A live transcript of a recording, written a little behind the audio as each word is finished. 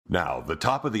Now, the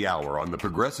top of the hour on the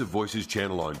Progressive Voices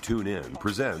channel on TuneIn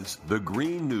presents the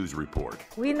Green News Report.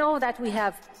 We know that we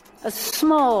have a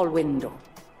small window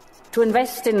to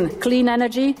invest in clean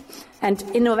energy and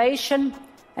innovation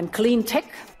and clean tech.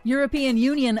 European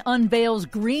Union unveils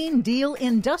Green Deal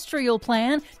industrial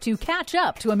plan to catch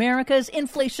up to America's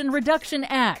Inflation Reduction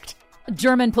Act.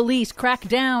 German police crack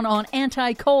down on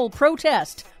anti-coal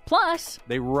protest. Plus,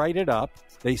 they write it up,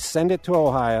 they send it to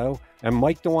Ohio, and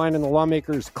Mike DeWine and the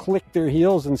lawmakers click their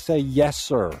heels and say, yes,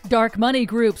 sir. Dark money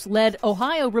groups led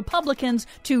Ohio Republicans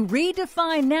to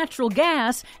redefine natural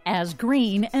gas as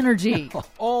green energy.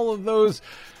 All of those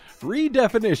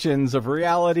redefinitions of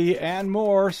reality and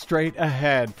more straight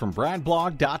ahead from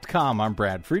BradBlog.com. I'm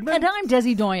Brad Friedman. And I'm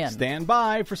Desi Doyen. Stand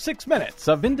by for 6 minutes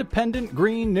of independent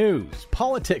green news,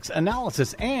 politics,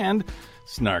 analysis, and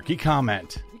snarky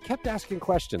comment. Kept asking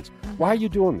questions. Why are you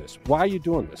doing this? Why are you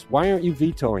doing this? Why aren't you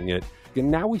vetoing it?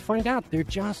 And now we find out they're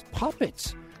just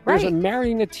puppets. There's a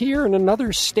marionetter in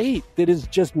another state that is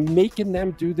just making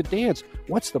them do the dance.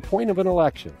 What's the point of an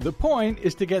election? The point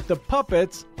is to get the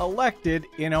puppets elected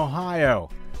in Ohio.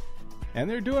 And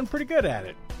they're doing pretty good at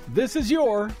it. This is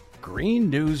your Green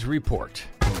News Report.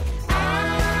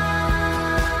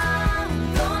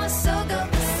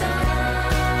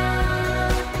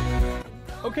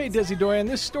 Okay, Desi Doyen,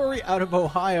 this story out of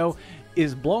Ohio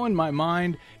is blowing my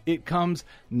mind. It comes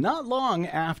not long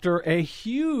after a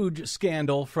huge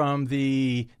scandal from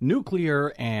the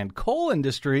nuclear and coal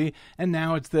industry, and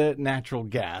now it's the natural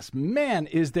gas. Man,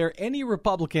 is there any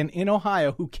Republican in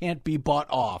Ohio who can't be bought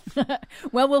off?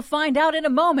 Well, we'll find out in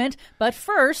a moment. But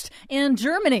first, in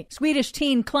Germany, Swedish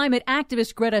teen climate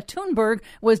activist Greta Thunberg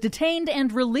was detained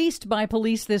and released by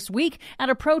police this week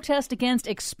at a protest against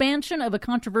expansion of a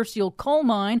controversial coal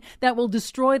mine that will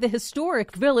destroy the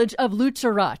historic village of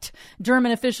Lützerath.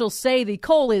 German officials say the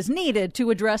coal is needed to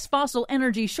address fossil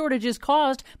energy shortages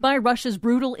caused by Russia's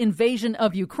brutal invasion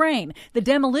of Ukraine. The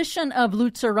demolition of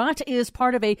Lützerath is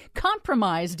part of a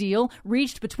compromise deal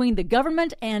reached between the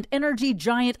government and energy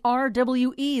giant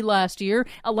RWE last year,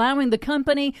 allowing the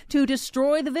company to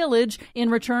destroy the village in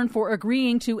return for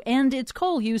agreeing to end its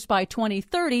coal use by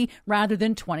 2030 rather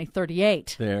than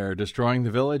 2038. They're destroying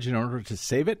the village in order to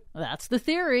save it? That's the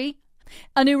theory.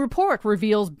 A new report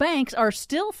reveals banks are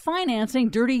still financing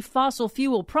dirty fossil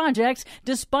fuel projects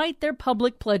despite their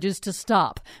public pledges to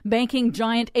stop. Banking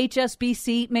giant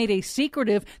HSBC made a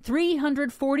secretive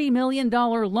 $340 million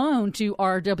loan to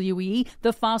RWE,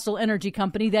 the fossil energy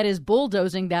company that is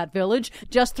bulldozing that village,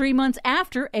 just 3 months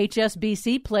after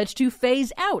HSBC pledged to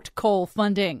phase out coal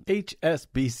funding.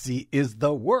 HSBC is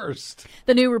the worst.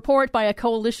 The new report by a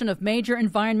coalition of major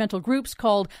environmental groups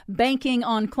called Banking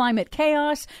on Climate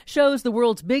Chaos shows the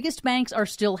world's biggest banks are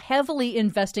still heavily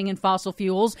investing in fossil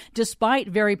fuels despite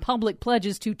very public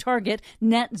pledges to target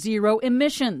net zero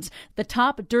emissions. The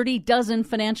top dirty dozen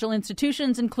financial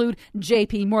institutions include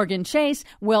JP Morgan Chase,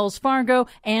 Wells Fargo,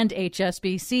 and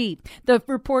HSBC. The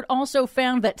report also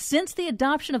found that since the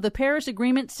adoption of the Paris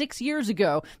Agreement 6 years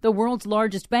ago, the world's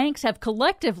largest banks have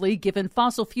collectively given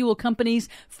fossil fuel companies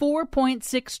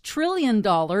 $4.6 trillion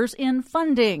in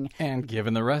funding. And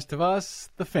given the rest of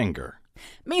us the finger.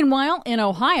 Meanwhile, in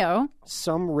Ohio,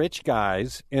 some rich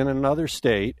guys in another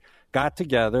state got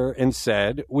together and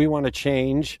said, we want to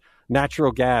change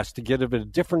natural gas to give it a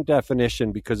different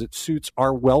definition because it suits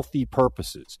our wealthy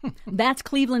purposes. That's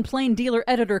Cleveland Plain Dealer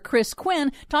editor Chris Quinn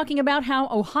talking about how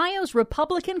Ohio's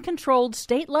Republican-controlled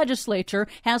state legislature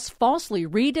has falsely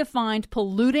redefined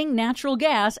polluting natural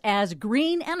gas as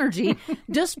green energy,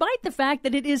 despite the fact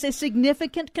that it is a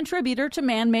significant contributor to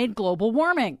man-made global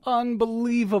warming.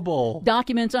 Unbelievable.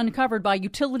 Documents uncovered by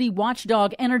utility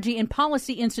watchdog Energy and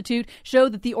Policy Institute show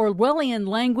that the Orwellian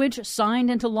language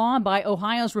signed into law by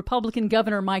Ohio's Republican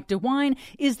Governor Mike DeWine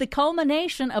is the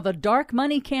culmination of a dark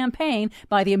money campaign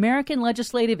by the American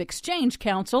Legislative Exchange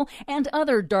Council and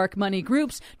other dark money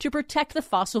groups to protect the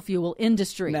fossil fuel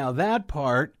industry. Now that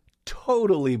part,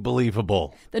 totally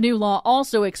believable. The new law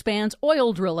also expands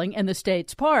oil drilling in the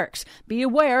state's parks. Be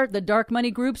aware, the dark money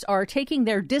groups are taking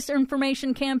their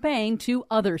disinformation campaign to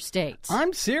other states.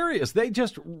 I'm serious. They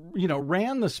just,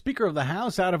 ran the Speaker of the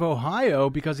House out of Ohio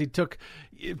because he took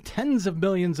tens of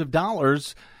millions of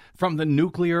dollars from the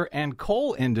nuclear and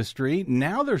coal industry.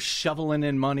 Now they're shoveling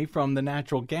in money from the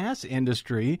natural gas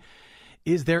industry.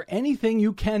 Is there anything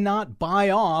you cannot buy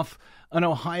off an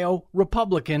Ohio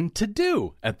Republican to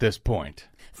do at this point?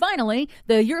 Finally,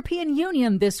 the European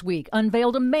Union this week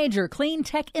unveiled a major clean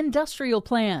tech industrial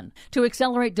plan to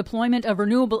accelerate deployment of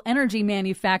renewable energy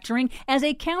manufacturing as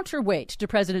a counterweight to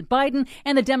President Biden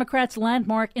and the Democrats'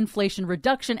 landmark Inflation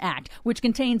Reduction Act, which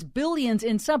contains billions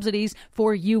in subsidies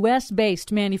for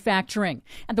U.S.-based manufacturing.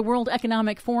 At the World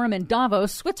Economic Forum in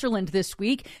Davos, Switzerland this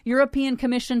week, European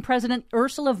Commission President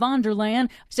Ursula von der Leyen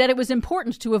said it was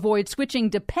important to avoid switching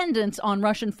dependence on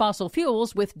Russian fossil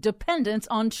fuels with dependence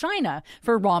on China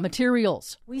for raw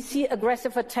materials. We see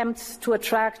aggressive attempts to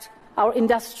attract our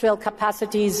industrial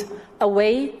capacities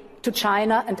away to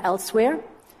China and elsewhere.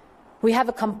 We have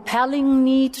a compelling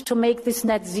need to make this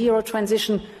net zero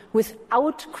transition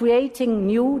without creating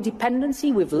new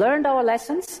dependency. We've learned our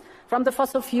lessons from the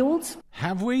fossil fuels.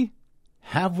 Have we?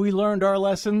 Have we learned our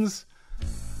lessons?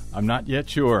 I'm not yet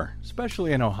sure,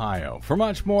 especially in Ohio. For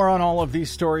much more on all of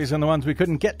these stories and the ones we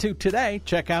couldn't get to today,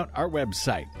 check out our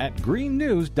website at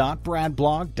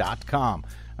greennews.bradblog.com.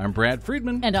 I'm Brad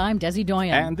Friedman. And I'm Desi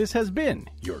Doyen. And this has been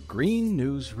your Green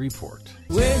News Report.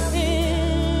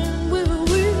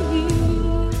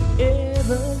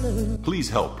 Please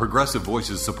help Progressive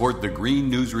Voices support the Green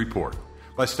News Report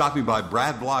by stopping by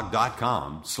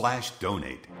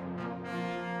bradblog.com/donate.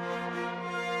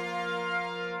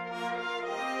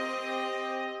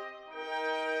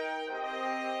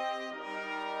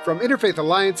 From Interfaith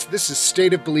Alliance, this is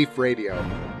State of Belief Radio.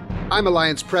 I'm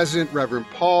Alliance President Reverend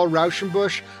Paul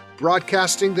Rauschenbusch,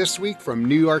 broadcasting this week from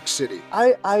New York City.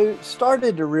 I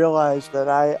started to realize that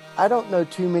I don't know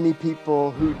too many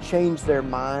people who change their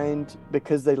mind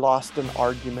because they lost an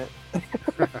argument.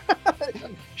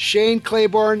 Shane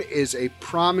Claiborne is a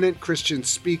prominent Christian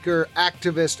speaker,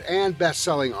 activist, and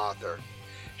best-selling author.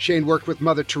 Shane worked with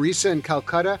Mother Teresa in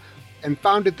Calcutta and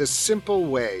founded The Simple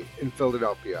Way in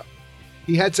Philadelphia.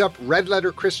 He heads up Red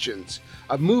Letter Christians,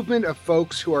 a movement of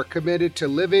folks who are committed to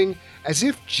living as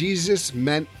if Jesus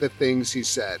meant the things he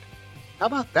said. How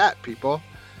about that, people?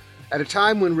 At a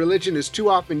time when religion is too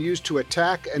often used to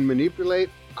attack and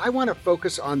manipulate, I want to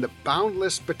focus on the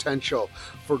boundless potential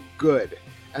for good.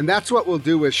 And that's what we'll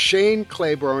do with Shane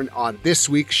Claiborne on this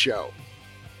week's show.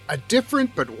 A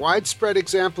different but widespread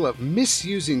example of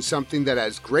misusing something that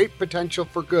has great potential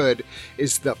for good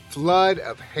is the flood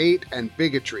of hate and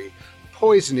bigotry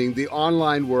poisoning the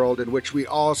online world in which we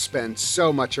all spend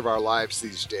so much of our lives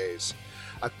these days.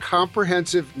 A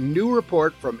comprehensive new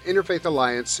report from Interfaith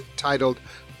Alliance titled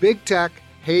Big Tech,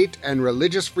 Hate, and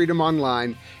Religious Freedom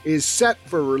Online is set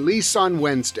for release on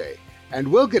Wednesday, and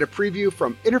we'll get a preview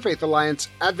from Interfaith Alliance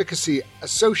Advocacy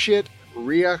Associate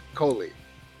Ria Coley.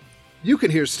 You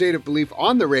can hear State of Belief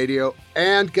on the radio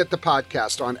and get the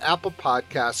podcast on Apple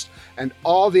Podcasts and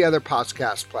all the other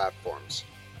podcast platforms.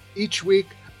 Each week,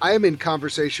 I am in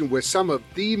conversation with some of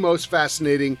the most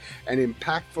fascinating and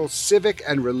impactful civic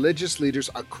and religious leaders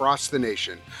across the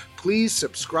nation. Please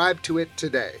subscribe to it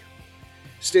today.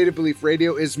 State of Belief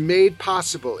Radio is made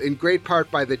possible in great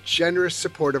part by the generous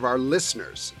support of our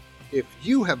listeners. If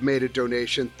you have made a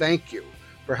donation, thank you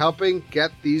for helping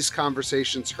get these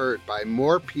conversations heard by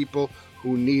more people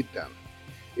who need them.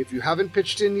 If you haven't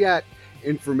pitched in yet,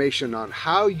 information on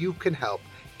how you can help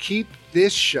keep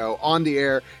this show on the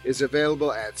air is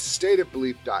available at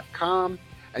stateofbelief.com,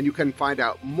 and you can find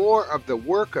out more of the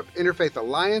work of Interfaith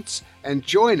Alliance and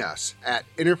join us at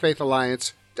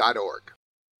interfaithalliance.org.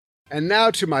 And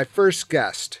now to my first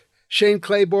guest. Shane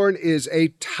Claiborne is a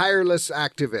tireless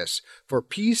activist for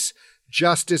peace,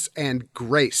 justice, and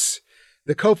grace.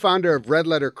 The co-founder of Red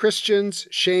Letter Christians,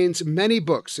 Shane's many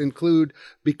books include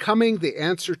Becoming the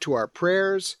Answer to Our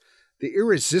Prayers, The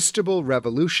Irresistible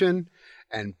Revolution,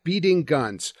 and Beating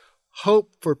Guns,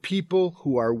 Hope for People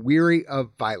Who Are Weary of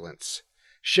Violence.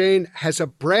 Shane has a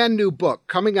brand new book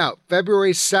coming out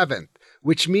February 7th,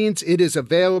 which means it is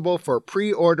available for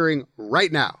pre-ordering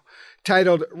right now,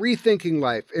 titled Rethinking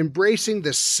Life, Embracing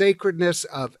the Sacredness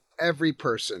of Every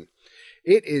Person.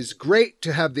 It is great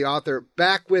to have the author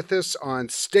back with us on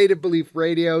State of Belief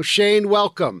Radio. Shane,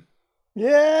 welcome.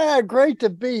 Yeah, great to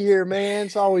be here, man.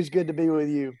 It's always good to be with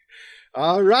you.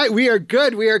 All right. We are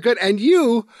good. We are good. And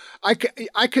you, I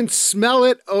can smell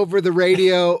it over the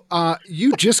radio.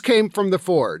 You just came from the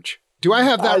Forge. Do I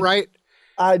have that right?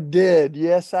 I did.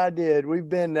 Yes, I did. We've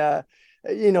been,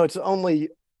 it's only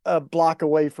a block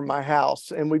away from my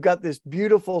house, and we've got this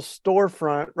beautiful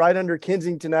storefront right under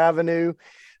Kensington Avenue,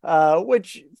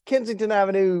 which Kensington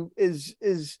Avenue is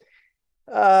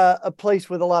a place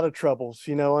with a lot of troubles,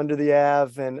 under the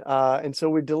Ave. And so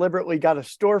we deliberately got a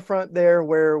storefront there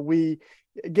where we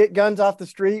get guns off the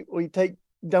street. We take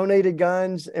donated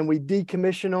guns and we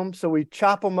decommission them. So we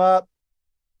chop them up,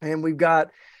 and we've got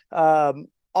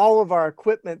all of our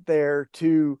equipment there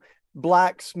to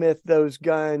blacksmith those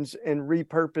guns and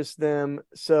repurpose them.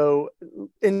 So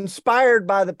inspired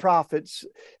by the prophets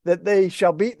that they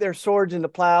shall beat their swords into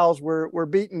plows, we're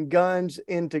beating guns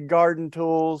into garden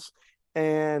tools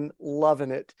and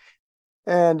loving it.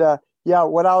 And yeah,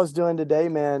 what I was doing today,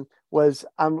 man, was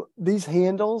these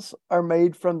handles are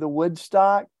made from the wood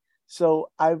stock. So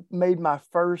I made my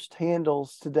first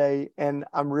handles today, and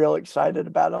I'm real excited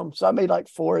about them. So I made like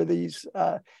 4 of these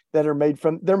that are made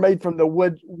from the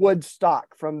wood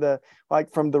stock from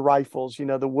the rifles, you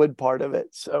know, the wood part of it.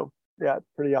 So yeah,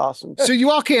 pretty awesome. So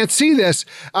you all can't see this,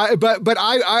 but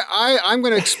I'm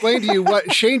going to explain to you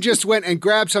what Shane just went and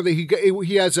grabbed something.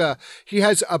 He has a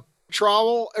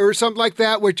trowel or something like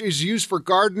that, which is used for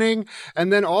gardening,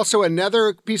 and then also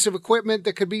another piece of equipment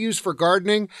that could be used for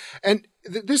gardening. And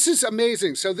this is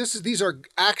amazing. So this is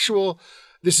actual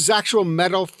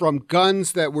metal from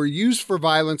guns that were used for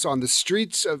violence on the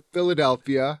streets of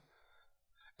Philadelphia,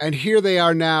 and here they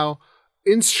are now,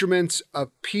 instruments of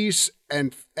peace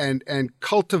and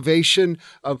cultivation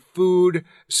of food,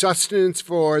 sustenance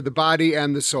for the body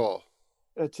and the soul.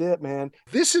 That's it, man.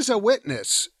 This is a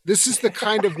witness. This is the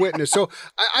kind of witness. So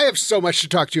I have so much to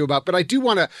talk to you about, but I do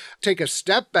want to take a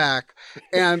step back,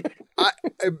 and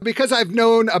because I've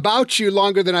known about you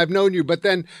longer than I've known you, but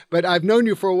I've known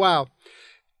you for a while.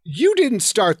 You didn't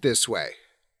start this way.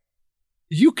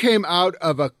 You came out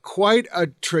of quite a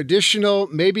traditional,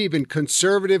 maybe even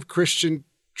conservative Christian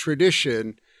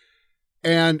tradition.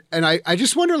 And I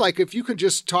just wonder, like, if you could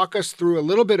just talk us through a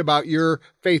little bit about your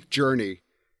faith journey,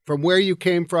 from where you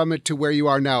came from it to where you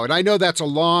are now. And I know that's a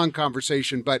long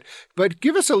conversation, but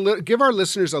give our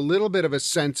listeners a little bit of a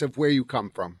sense of where you come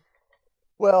from.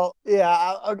 Well,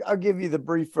 yeah, I'll give you the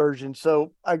brief version.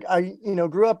 So I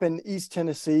grew up in East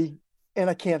Tennessee, and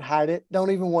I can't hide it.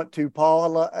 Don't even want to,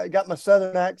 Paul. I got my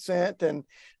Southern accent, and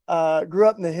grew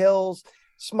up in the hills,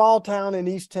 small town in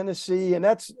East Tennessee. And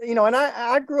that's, and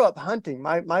I grew up hunting.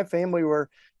 My family were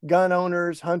gun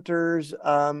owners, hunters,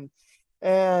 on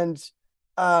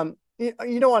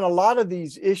a lot of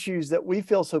these issues that we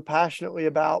feel so passionately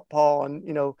about, Paul,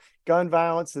 and, gun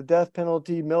violence, the death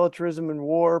penalty, militarism and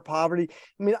war, poverty.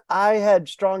 I mean, I had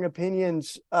strong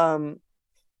opinions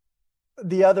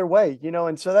the other way,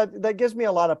 and so that gives me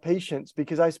a lot of patience,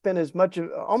 because I spent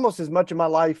almost as much of my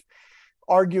life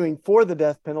arguing for the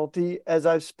death penalty as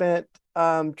I've spent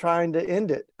trying to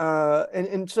end it.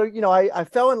 And so, I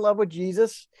fell in love with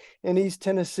Jesus in East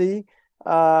Tennessee.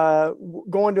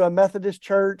 Going to a Methodist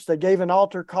church. They gave an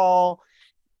altar call.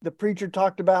 The preacher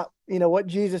talked about, what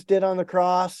Jesus did on the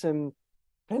cross, and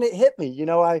it hit me.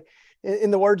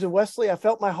 In the words of Wesley, I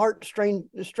felt my heart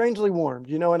strangely warmed,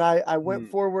 and I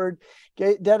went forward,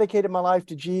 dedicated my life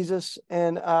to Jesus.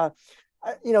 And,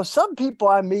 some people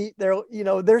I meet,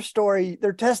 their story,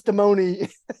 their testimony,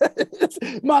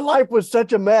 my life was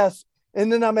such a mess.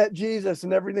 And then I met Jesus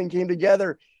and everything came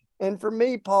together. And for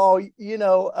me, Paul, it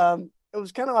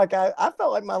was kind of like I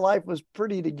felt like my life was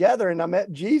pretty together, and I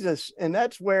met Jesus, and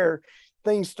that's where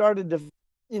things started to,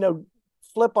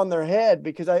 flip on their head,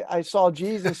 because I saw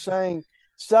Jesus saying,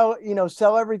 sell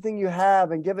everything you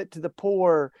have and give it to the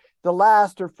poor, the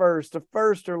last or first, the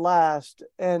first or last.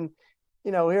 And,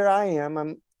 here I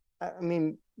am.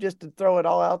 Just to throw it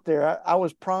all out there, I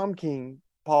was prom king,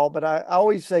 Paul, but I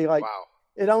always say, like, wow.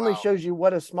 It only shows you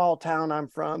what a small town I'm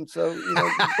from. So,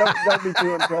 don't be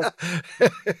too impressed.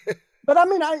 But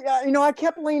I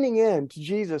kept leaning in to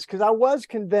Jesus, because I was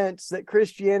convinced that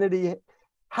Christianity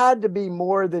had to be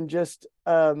more than just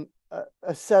a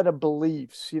set of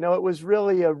beliefs. It was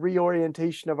really a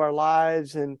reorientation of our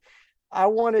lives, and I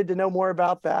wanted to know more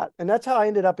about that. And that's how I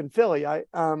ended up in Philly. I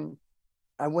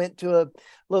went to a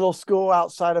little school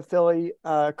outside of Philly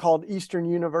called Eastern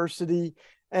University,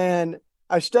 and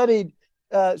I studied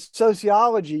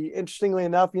sociology, interestingly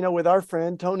enough, with our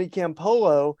friend Tony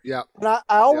Campolo. Yeah. And I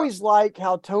always like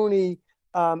how Tony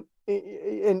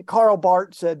and Karl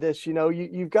Barth said this,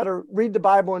 you've got to read the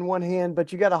Bible in one hand,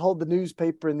 but you got to hold the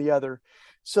newspaper in the other,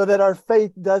 so that our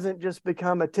faith doesn't just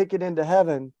become a ticket into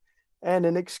heaven and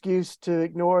an excuse to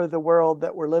ignore the world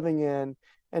that we're living in.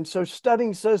 And so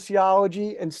studying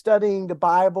sociology and studying the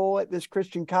Bible at this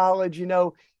Christian college, it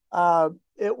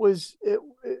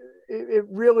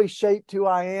really shaped who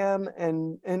I am,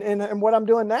 and what I'm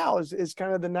doing now is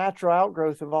kind of the natural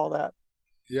outgrowth of all that.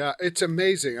 Yeah, it's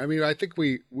amazing. I think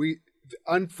we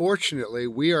unfortunately,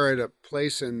 we are at a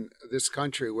place in this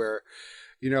country where,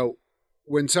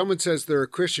 when someone says they're a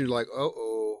Christian, you're like,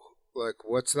 like,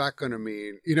 what's that going to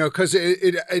mean? Because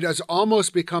it has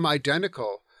almost become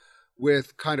identical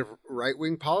with kind of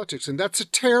right-wing politics. And that's a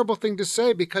terrible thing to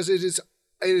say, because it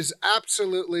is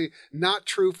absolutely not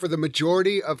true for the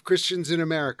majority of Christians in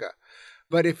America.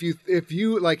 But if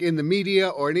you like in the media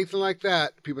or anything like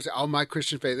that, people say, "Oh, my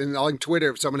Christian faith," and on Twitter,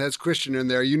 if someone has Christian in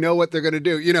there, you know what they're going to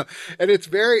do, and it's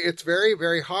very,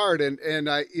 very hard. And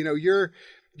I, you're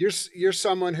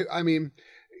someone who, I mean,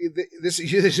 this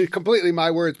is completely my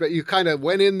words, but you kind of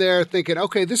went in there thinking,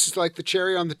 okay, this is like the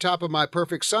cherry on the top of my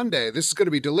perfect sundae. This is going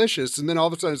to be delicious. And then all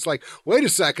of a sudden it's like, wait a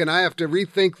second, I have to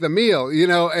rethink the meal,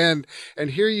 and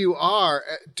here you are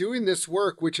doing this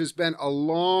work, which has been a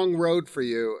long road for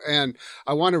you. And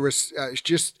I want to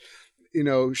just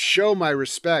show my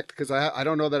respect, because I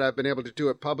don't know that I've been able to do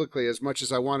it publicly as much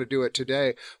as I want to do it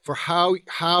today, for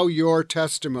how your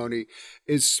testimony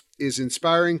is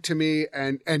inspiring to me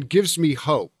and gives me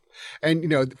hope.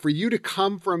 And, for you to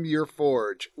come from your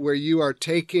forge where you are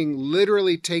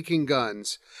literally taking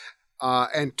guns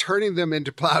and turning them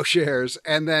into plowshares.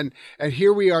 And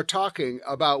here we are talking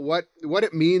about what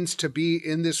it means to be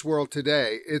in this world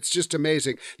today. It's just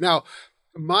amazing. Now,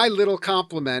 my little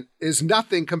compliment is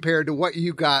nothing compared to what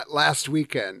you got last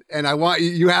weekend. And I want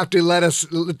you have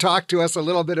to talk to us a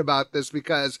little bit about this,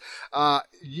 because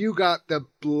you got the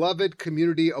Beloved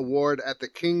Community Award at the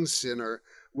King Center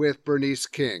with Bernice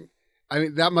King. I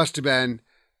mean, that must have been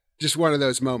just one of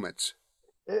those moments.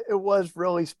 It was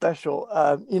really special.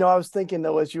 I was thinking,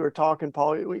 though, as you were talking,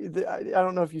 Paul, I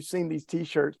don't know if you've seen these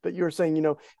T-shirts, but you were saying,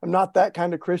 I'm not that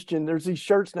kind of Christian. There's these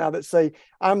shirts now that say,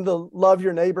 I'm the love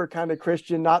your neighbor kind of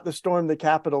Christian, not the storm the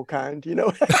Capitol kind,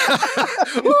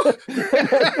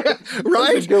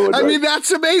 Right? I mean,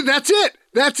 that's amazing. That's it.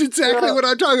 That's exactly what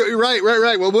I'm talking about.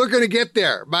 Right. Well, we're going to get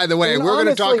there, by the way. We're going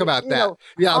to talk about that.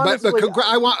 Honestly, but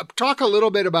I want to talk a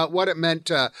little bit about what it meant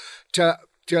to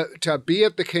be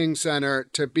at the King Center,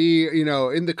 to be,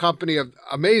 in the company of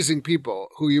amazing people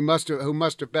who must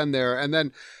have been there,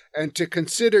 and to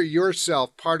consider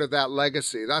yourself part of that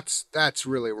legacy. That's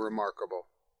really remarkable.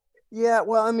 Yeah.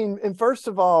 Well, I mean, and first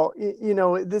of all,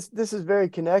 this is very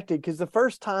connected, because the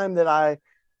first time that I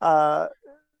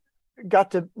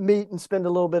got to meet and spend a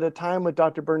little bit of time with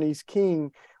Dr. Bernice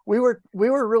King, we were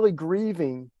really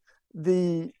grieving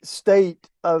the state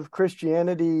of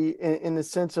Christianity in the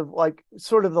sense of like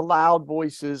sort of the loud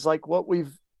voices, like what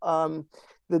we've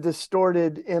the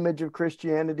distorted image of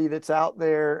Christianity that's out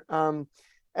there.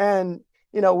 And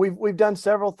we've done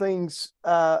several things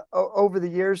over the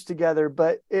years together,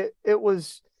 but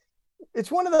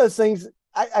it's one of those things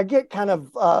I get kind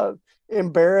of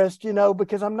embarrassed,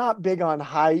 because I'm not big on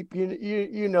hype.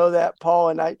 You know that,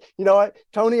 Paul, and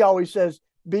Tony always says,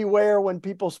 beware when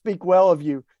people speak well of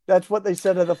you. That's what they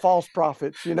said of the false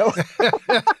prophets,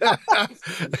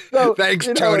 So, thanks,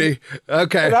 Tony.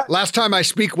 Okay. Last time I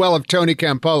speak well of Tony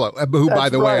Campolo, who, by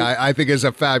the way, I think is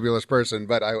a fabulous person,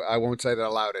 but I won't say that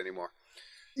aloud anymore.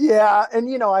 Yeah. And,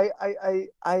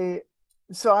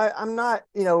 so I'm not,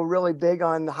 really big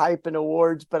on hype and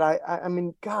awards, but I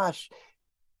mean, gosh,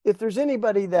 if there's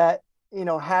anybody that,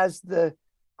 has the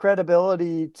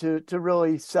credibility to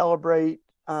really celebrate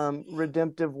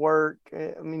redemptive work,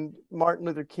 I mean, Martin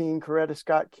Luther King, Coretta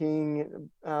Scott King,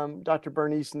 Dr.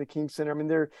 Bernice and the King Center. I mean,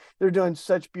 they're doing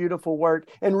such beautiful work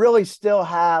and really still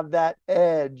have that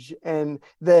edge and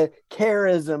the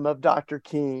charism of Dr.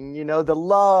 King, the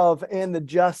love and the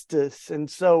justice.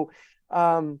 And so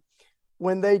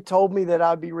when they told me that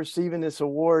I'd be receiving this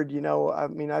award, I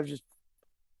mean, I was just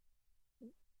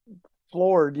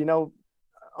floored,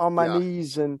 on my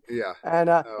knees and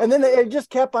then it just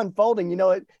kept unfolding.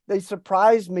 They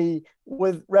surprised me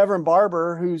with Reverend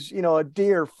Barber, who's a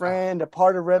dear friend, a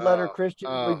part of Red Letter Christian.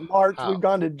 We've marched, we've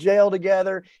gone to jail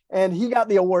together, and he got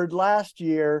the award last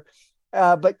year,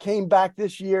 but came back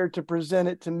this year to present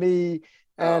it to me.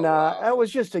 And it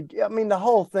was just the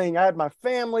whole thing. I had my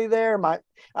family there.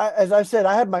 As I said,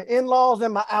 I had my in-laws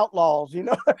and my outlaws,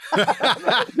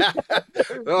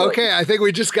 Okay, I think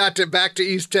we just got back to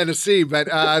East Tennessee, but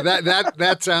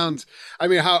that sounds, I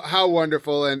mean, how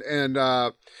wonderful. And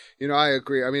I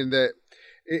agree. I mean,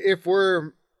 if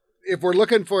we're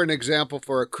looking for an example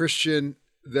for a Christian,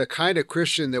 the kind of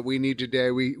Christian that we need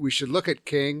today, we should look at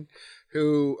King,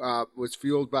 who was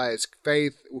fueled by his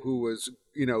faith, who was,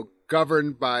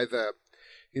 governed by the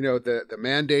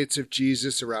mandates of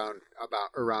Jesus around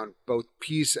both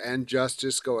peace and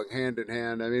justice going hand in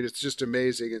hand. I mean, it's just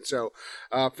amazing. And so,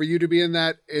 for you to be in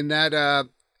that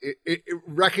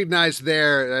recognized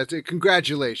there,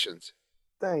 congratulations.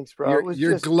 Thanks, bro.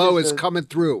 Your glow is coming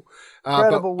through.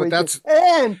 But that's,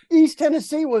 and East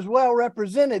Tennessee was well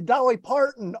represented. Dolly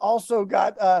Parton also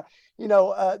got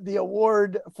the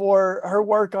award for her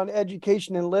work on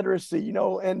education and literacy.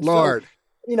 And Lord.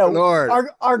 So,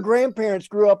 our grandparents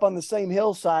grew up on the same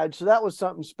hillside, so that was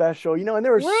something special, and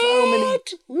there were so many.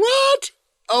 What?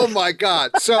 Oh my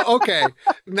God. So, okay.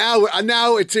 Now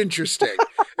it's interesting.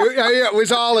 It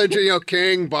was all,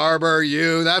 King, Barber,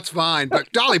 you, that's fine.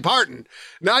 But Dolly Parton,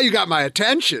 now you got my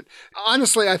attention.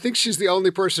 Honestly, I think she's the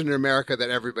only person in America that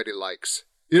everybody likes.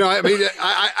 I mean,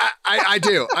 I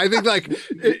do. I think like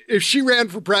if she ran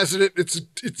for president,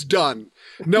 it's done.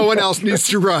 No one else needs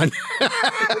to run.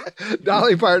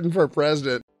 Dolly Parton for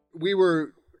president. We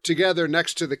were together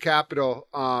next to the Capitol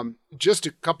just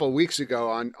a couple of weeks ago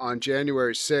on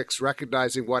January 6th,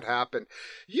 recognizing what happened.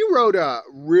 You wrote a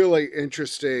really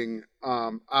interesting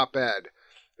op-ed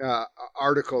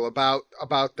article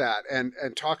about that and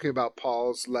talking about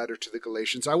Paul's letter to the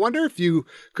Galatians. I wonder if you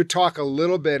could talk a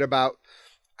little bit about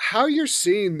how you're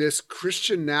seeing this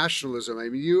Christian nationalism. I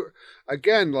mean,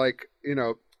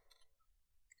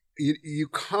 you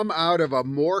come out of a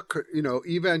more,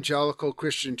 evangelical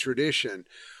Christian tradition.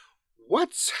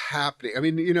 What's happening? I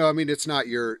mean, it's not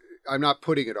I'm not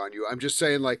putting it on you. I'm just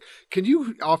saying, like, can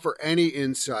you offer any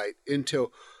insight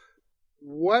into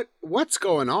what's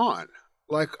going on?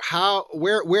 Like,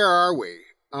 where are we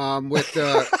with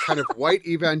kind of white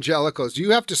evangelicals?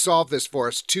 You have to solve this for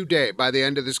us today by the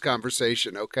end of this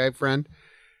conversation. Okay, friend?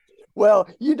 Well,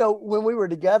 when we were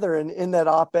together and in that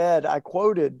op-ed, I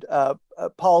quoted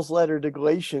Paul's letter to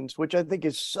Galatians, which I think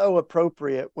is so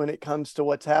appropriate when it comes to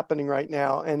what's happening right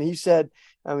now. And he said,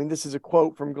 I mean, this is a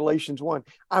quote from Galatians 1.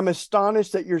 I'm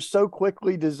astonished that you're so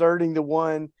quickly deserting the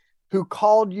one who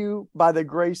called you by the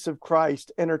grace of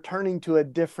Christ and are turning to a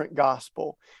different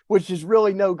gospel, which is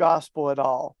really no gospel at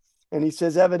all. And he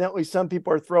says, evidently, some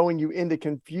people are throwing you into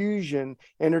confusion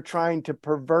and are trying to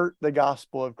pervert the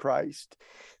gospel of Christ.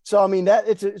 So, I mean, that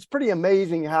it's pretty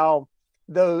amazing how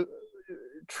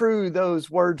true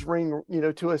those words ring,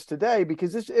 to us today,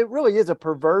 because it really is a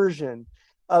perversion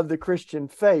of the Christian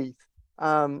faith.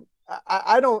 Anytime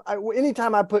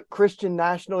I put Christian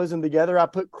nationalism together, I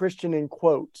put Christian in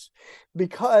quotes,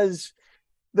 because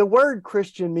the word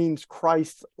Christian means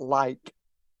Christ-like.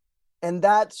 And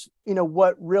that's,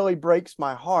 what really breaks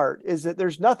my heart is that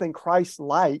there's nothing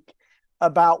Christ-like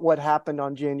about what happened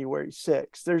on January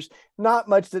 6th. There's not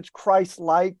much that's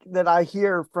Christ-like that I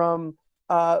hear from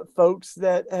folks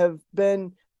that have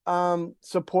been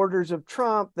supporters of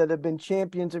Trump, that have been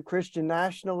champions of Christian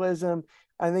nationalism.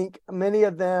 I think many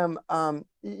of them,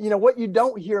 what you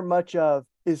don't hear much of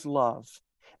is love.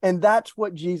 And that's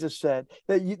what Jesus said,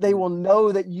 that they will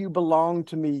know that you belong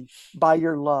to me by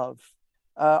your love.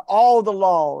 All the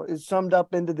law is summed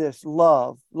up into this: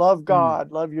 love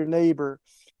God, love your neighbor.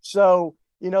 So,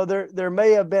 there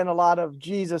may have been a lot of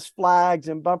Jesus flags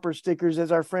and bumper stickers,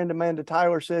 as our friend Amanda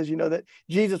Tyler says, that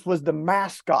Jesus was the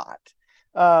mascot.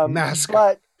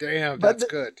 Mascot. Damn, that's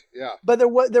good. Yeah. But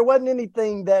there wasn't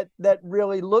anything that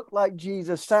really looked like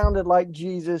Jesus, sounded like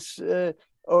Jesus, and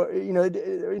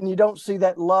you don't see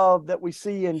that love that we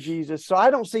see in Jesus. So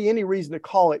I don't see any reason to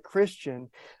call it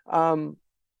Christian.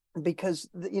 Because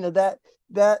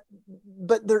but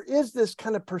there is this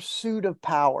kind of pursuit of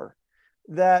power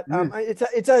that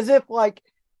it's as if like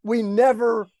we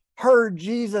never heard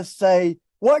Jesus say,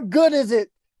 what good is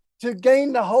it to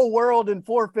gain the whole world and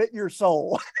forfeit your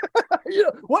soul?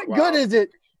 What good is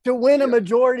it to win a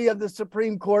majority of the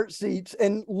Supreme Court seats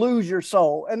and lose your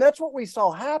soul? And that's what we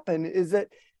saw happen, is that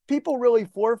people really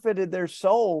forfeited their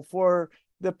soul for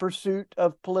the pursuit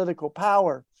of political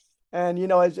power. And,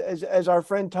 as our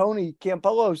friend Tony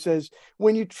Campolo says,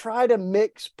 when you try to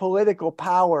mix political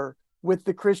power with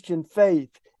the Christian faith,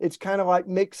 it's kind of like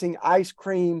mixing ice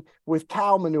cream with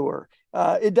cow manure.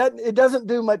 It doesn't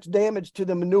do much damage to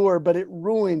the manure, but it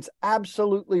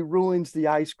absolutely ruins the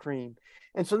ice cream.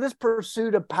 And so this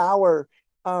pursuit of power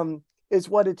is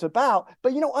what it's about.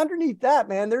 But, underneath that,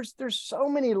 man, there's so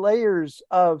many layers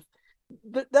of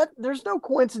that. There's no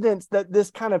coincidence that this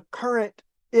kind of current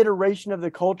iteration of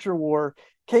the culture war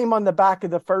came on the back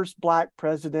of the first Black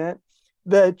president,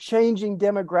 the changing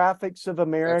demographics of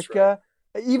America,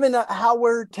 even how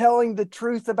we're telling the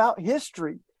truth about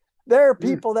history. There are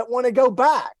people that want to go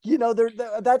back.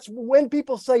 That's when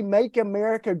people say "Make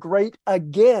America Great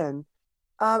Again."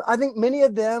 I think many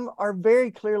of them are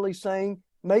very clearly saying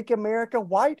 "Make America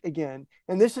White Again."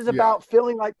 And this is about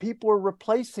feeling like people are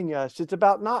replacing us. It's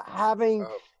about not having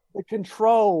the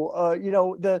control,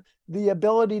 the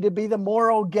ability to be the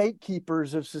moral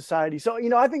gatekeepers of society. So,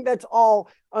 I think that's all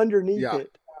underneath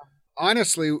it.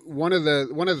 Honestly, one of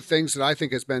the things that I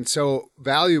think has been so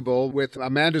valuable with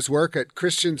Amanda's work at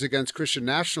Christians Against Christian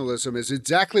Nationalism is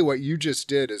exactly what you just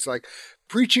did, is like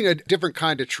preaching a different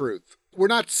kind of truth. We're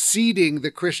not ceding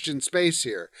the Christian space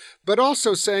here, but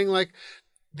also saying like,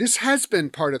 this has been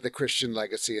part of the Christian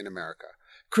legacy in America.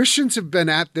 Christians have been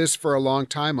at this for a long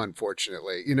time,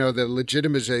 unfortunately, the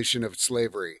legitimization of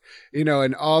slavery,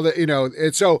 and all the,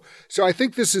 and so I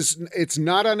think it's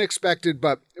not unexpected,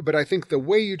 but I think the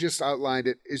way you just outlined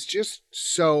it is just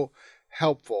so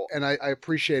helpful. And I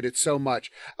appreciate it so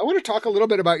much. I want to talk a little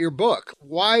bit about your book.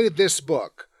 Why this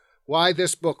book? Why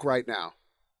this book right now?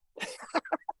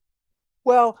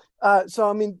 Well,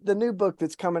 the new book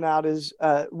that's coming out is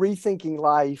Rethinking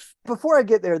Life. Before I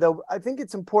get there, though, I think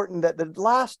it's important that the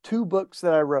last two books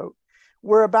that I wrote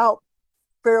were about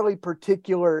fairly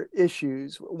particular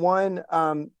issues. One,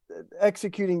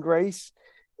 Executing Grace,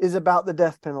 is about the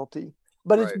death penalty,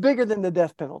 but it's bigger than the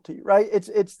death penalty, right?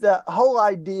 It's the whole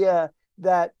idea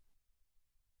that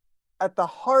at the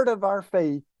heart of our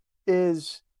faith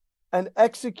is an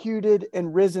executed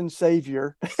and risen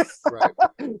Savior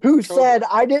who said,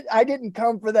 I didn't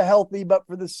come for the healthy, but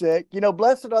for the sick,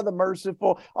 blessed are the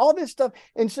merciful, all this stuff.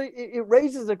 And so it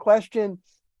raises a question,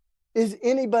 is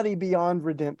anybody beyond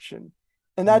redemption?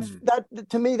 And that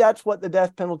to me, that's what the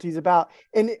death penalty is about.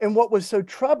 And what was so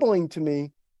troubling to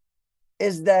me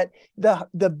is that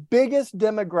the biggest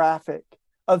demographic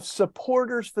of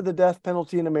supporters for the death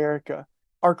penalty in America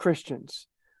are Christians.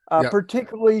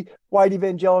 Particularly white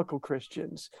evangelical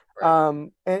Christians.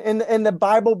 And the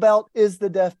Bible Belt is the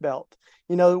death belt.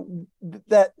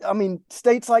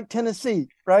 States like Tennessee,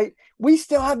 right? We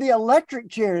still have the electric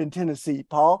chair in Tennessee,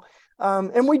 Paul.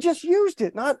 And we just used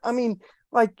it. That's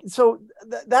the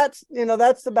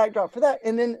backdrop for that.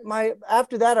 And then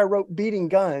after that, I wrote Beating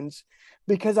Guns,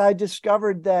 because I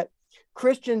discovered that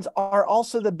Christians are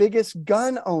also the biggest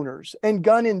gun owners and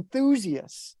gun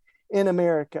enthusiasts in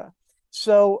America.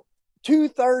 So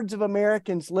 2/3 of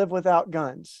Americans live without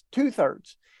guns,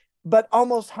 2/3, but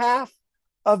almost half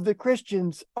of the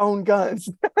Christians own guns.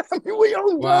 We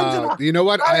own guns. Wow. You know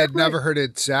what? I had never heard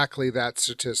exactly that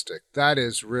statistic. That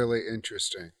is really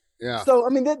interesting. Yeah. So,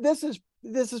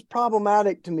 this is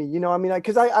problematic to me,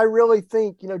 because I really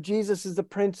think, Jesus is the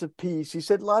Prince of Peace. He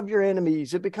said, love your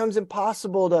enemies. It becomes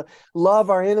impossible to love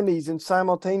our enemies and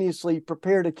simultaneously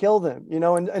prepare to kill them,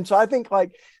 and so I think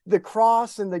like the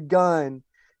cross and the gun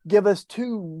give us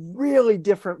two really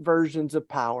different versions of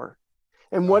power.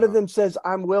 And one of them says,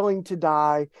 I'm willing to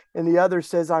die. And the other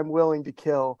says, I'm willing to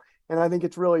kill. And I think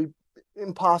it's really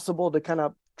impossible to kind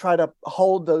of try to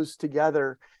hold those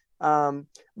together.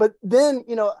 But then,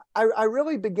 I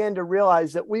really began to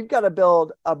realize that we've got to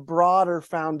build a broader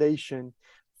foundation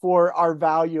for our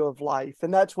value of life.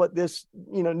 And that's what this,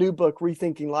 new book,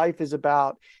 Rethinking Life, is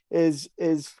about, is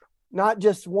not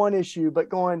just one issue, but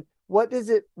going, what are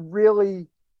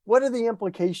the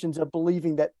implications of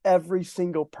believing that every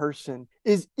single person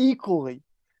is equally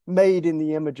made in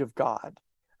the image of God?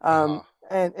 And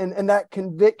that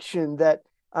conviction that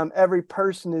every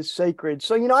person is sacred.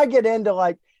 So, I get into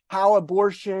like how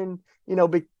abortion,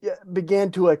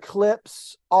 began to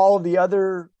eclipse all of the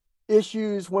other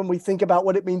issues when we think about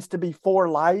what it means to be for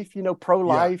life,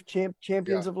 pro-life,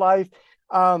 champions of life.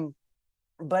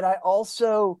 But I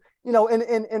also,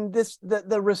 and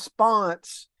the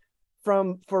response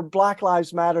for Black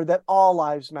Lives Matter, that all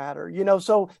lives matter,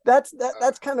 so that's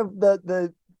kind of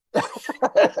the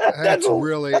that's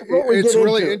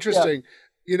really interesting.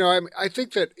 I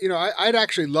think that, I'd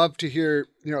actually love to hear,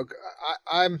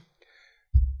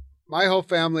 my whole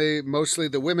family, mostly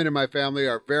the women in my family,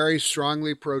 are very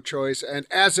strongly pro-choice, and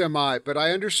as am I. But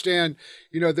I understand,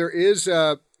 there is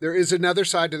another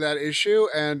side to that issue,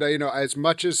 and as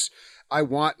much as I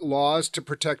want laws to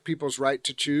protect people's right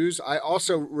to choose, I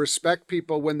also respect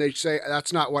people when they say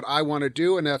that's not what I want to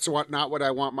do, and that's not what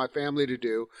I want my family to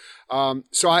do.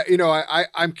 So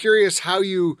I'm curious how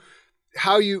you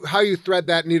thread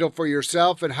that needle for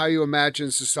yourself, and how you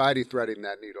imagine society threading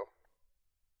that needle.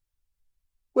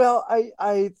 Well,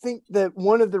 I think that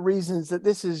one of the reasons that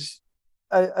this is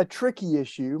a tricky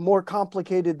issue, more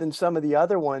complicated than some of the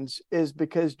other ones, is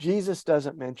because Jesus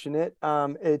doesn't mention it.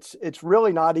 It's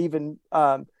really not even,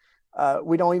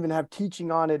 we don't even have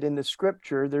teaching on it in the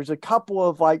scripture. There's a couple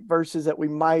of like verses that we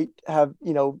might have,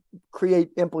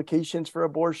 create implications for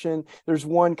abortion. There's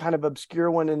one kind of obscure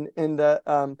one in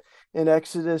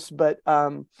Exodus, but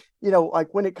like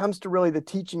when it comes to really the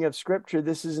teaching of scripture,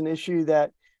 this is an issue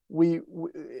that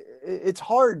it's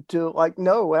hard to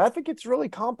know. I think it's really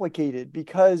complicated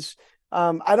because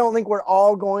I don't think we're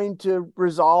all going to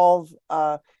resolve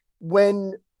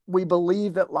when we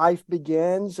believe that life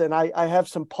begins. And I have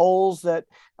some polls that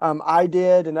I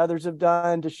did and others have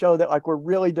done to show that like we're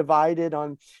really divided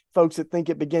on folks that think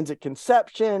it begins at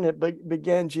conception, it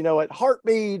begins, at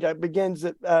heartbeat, it begins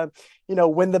at,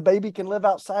 when the baby can live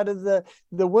outside of the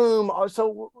womb.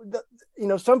 So,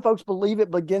 some folks believe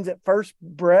it begins at first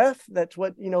breath. That's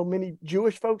what, many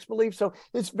Jewish folks believe. So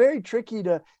it's very tricky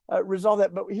to resolve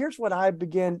that. But here's what I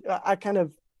kind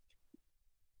of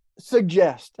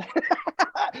suggest,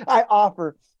 I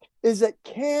offer, is that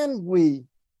can we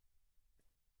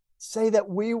say that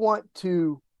we want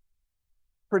to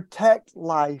protect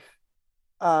life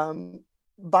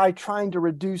by trying to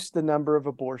reduce the number of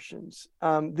abortions?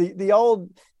 The old,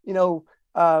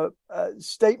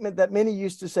 statement that many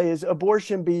used to say is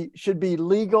abortion should be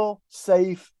legal,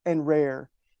 safe, and rare.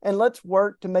 And let's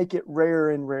work to make it rarer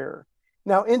and rarer.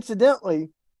 Now, incidentally,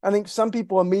 I think some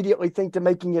people immediately think to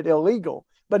making it illegal.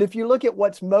 But if you look at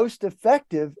what's most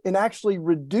effective in actually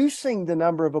reducing the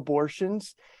number of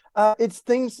abortions, it's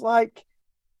things like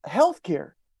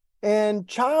healthcare and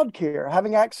childcare,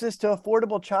 having access to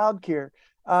affordable childcare.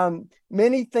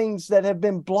 Many things that have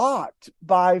been blocked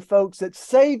by folks that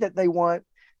say that they want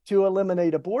to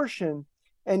eliminate abortion,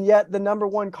 and yet the number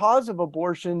one cause of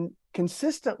abortion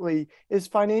consistently is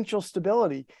financial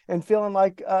stability and feeling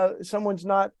like someone's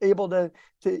not able to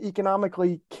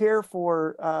economically care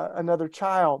for another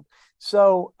child.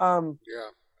 So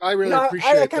I really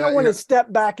appreciate that. I kind of want to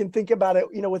step back and think about it,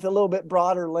 with a little bit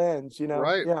broader lens,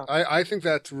 Right. Yeah. I think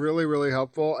that's really, really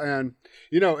helpful. And,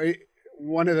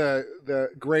 one of the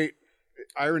great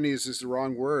ironies is the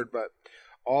wrong word, but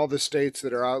all the states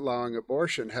that are outlawing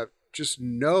abortion have just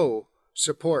no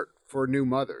support for new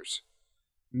mothers.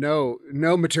 No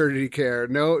maternity care,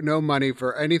 no money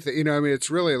for anything. It's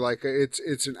really like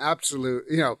it's an absolute,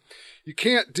 you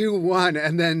can't do one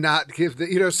and then not give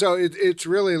so it's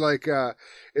really like,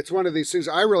 it's one of these things.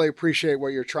 I really appreciate what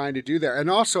you're trying to do there. And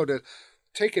also to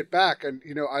take it back. And,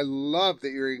 I love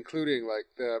that you're including like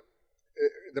the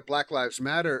Black Lives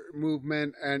Matter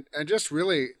movement and just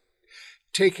really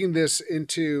taking this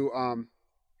into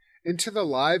the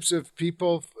lives of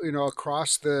people,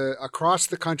 across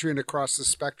the country and across the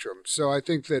spectrum. So I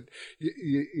think that,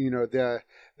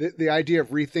 the idea of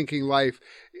rethinking life,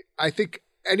 I think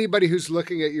anybody who's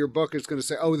looking at your book is going to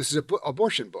say, oh, this is an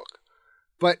abortion book.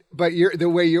 But what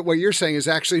you're saying is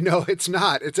actually, no, it's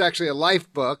not. It's actually a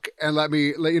life book. And let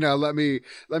me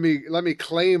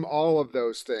claim all of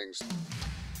those things.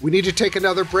 We need to take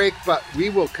another break, but we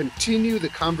will continue the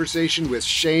conversation with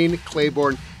Shane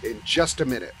Claiborne in just a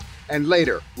minute. And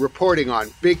later, reporting on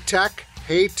big tech,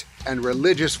 hate, and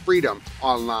religious freedom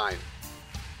online.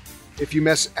 If you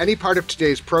miss any part of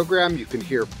today's program, you can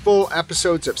hear full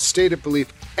episodes of State of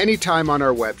Belief anytime on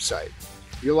our website.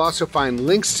 You'll also find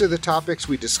links to the topics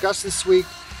we discussed this week,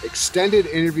 extended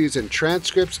interviews and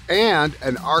transcripts, and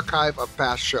an archive of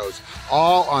past shows,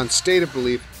 all on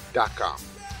stateofbelief.com.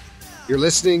 You're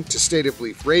listening to State of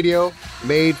Belief Radio,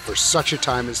 made for such a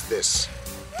time as this.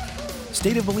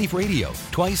 State of Belief Radio,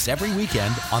 twice every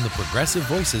weekend on the Progressive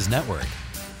Voices Network.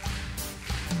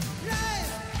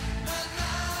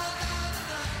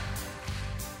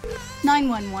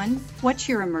 "911, what's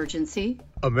your emergency?"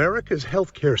 America's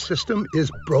healthcare system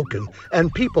is broken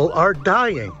and people are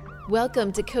dying.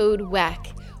 Welcome to Code WACK,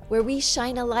 where we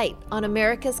shine a light on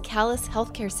America's callous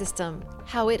healthcare system,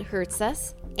 how it hurts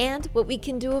us, and what we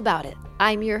can do about it.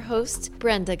 I'm your host,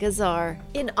 Brenda Gazzar.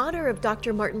 In honor of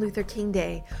Dr. Martin Luther King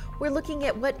Day, we're looking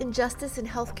at what injustice in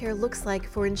healthcare looks like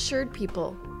for insured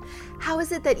people. How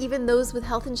is it that even those with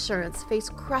health insurance face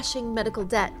crushing medical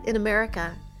debt in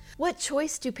America? What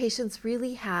choice do patients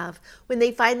really have when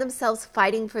they find themselves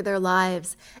fighting for their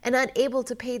lives and unable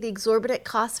to pay the exorbitant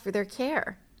costs for their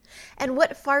care? And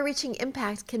what far-reaching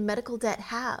impact can medical debt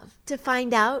have? To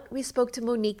find out, we spoke to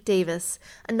Monique Davis,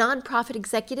 a nonprofit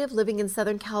executive living in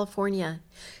Southern California.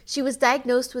 She was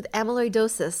diagnosed with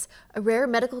amyloidosis, a rare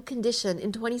medical condition,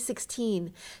 in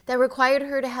 2016 that required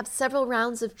her to have several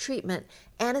rounds of treatment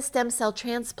and a stem cell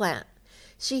transplant.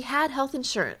 She had health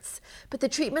insurance, but the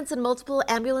treatments and multiple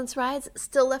ambulance rides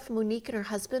still left Monique and her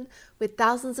husband with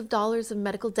thousands of dollars of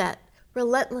medical debt,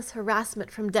 relentless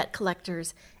harassment from debt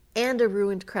collectors, and a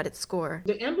ruined credit score.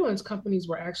 The ambulance companies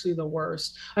were actually the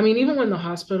worst. I mean, even when the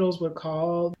hospitals would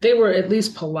call, they were at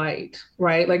least polite,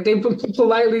 right? Like they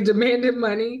politely demanded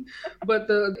money, but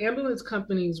the ambulance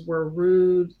companies were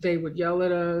rude. They would yell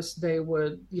at us. They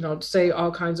would, say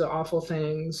all kinds of awful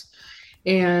things.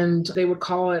 And they would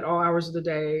call at all hours of the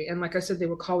day. And like I said, they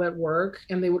would call at work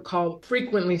and they would call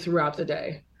frequently throughout the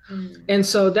day. And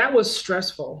so that was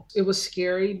stressful. It was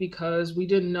scary because we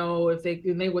didn't know if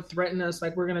they would threaten us,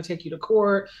 like, we're going to take you to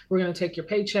court, we're going to take your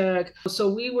paycheck.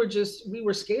 So we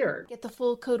were scared. Get the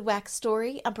full Code WAC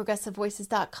story on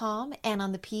progressivevoices.com and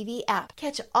on the PV app.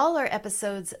 Catch all our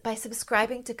episodes by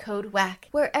subscribing to Code WAC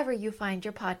wherever you find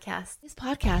your podcast. This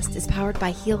podcast is powered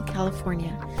by Heal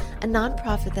California, a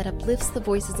nonprofit that uplifts the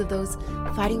voices of those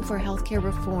fighting for healthcare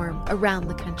reform around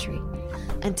the country.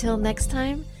 Until next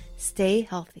time, stay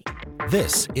healthy.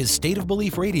 This is State of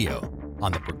Belief Radio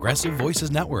on the Progressive Voices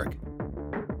Network.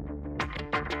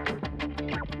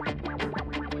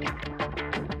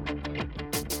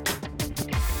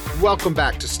 Welcome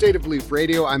back to State of Belief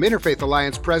Radio. I'm Interfaith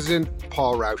Alliance President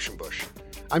Paul Rauschenbusch.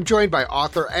 I'm joined by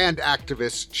author and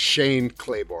activist Shane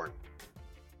Claiborne.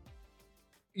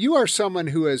 You are someone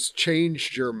who has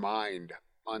changed your mind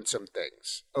on some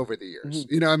things over the years.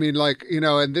 Mm-hmm.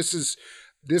 And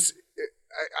this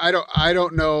I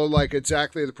don't know like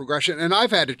exactly the progression, and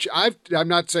I'm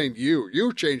not saying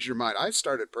you changed your mind. I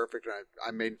started perfect and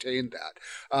I maintained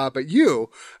that, but you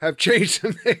have changed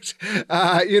some things.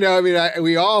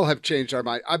 We all have changed our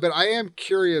mind. But I am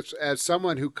curious, as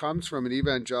someone who comes from an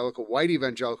white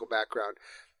evangelical background,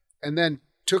 and then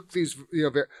took these,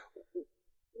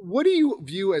 what do you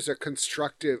view as a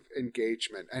constructive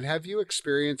engagement? And have you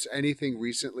experienced anything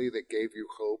recently that gave you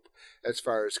hope as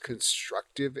far as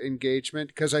constructive engagement?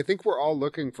 Because I think we're all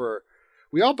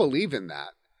we all believe in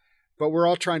that, but we're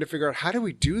all trying to figure out how do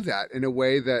we do that in a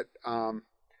way that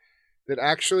that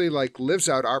actually like lives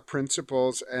out our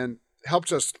principles and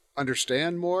helps us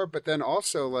understand more, but then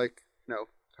also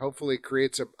hopefully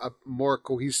creates a more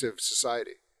cohesive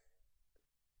society.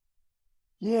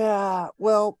 Yeah,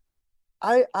 well,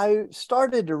 I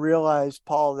started to realize,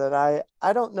 Paul, that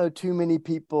I don't know too many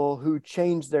people who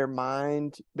changed their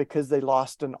mind because they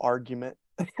lost an argument.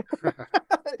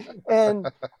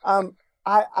 And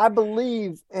I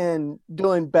believe in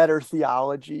doing better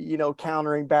theology,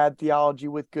 countering bad theology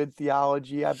with good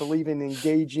theology. I believe in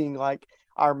engaging like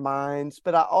our minds,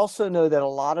 but I also know that a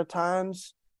lot of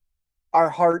times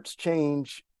our hearts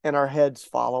change and our heads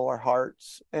follow our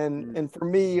hearts. And for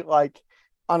me, like,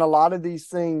 on a lot of these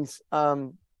things, I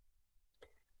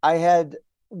had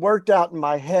worked out in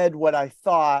my head what I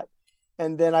thought,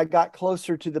 and then I got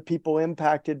closer to the people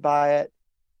impacted by it,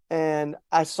 and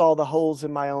I saw the holes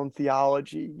in my own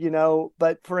theology,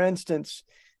 But for instance,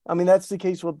 that's the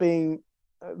case with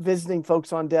visiting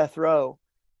folks on death row.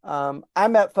 I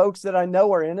met folks that I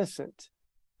know are innocent,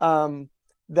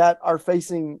 that are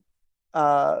facing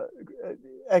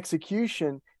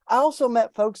execution. I also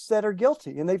met folks that are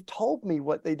guilty, and they've told me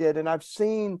what they did, and I've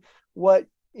seen what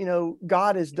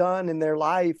God has done in their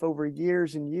life over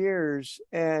years and years.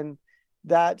 And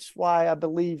that's why I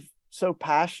believe so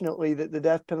passionately that the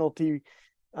death penalty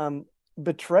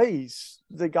betrays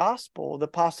the gospel, the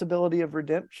possibility of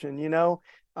redemption,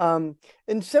 and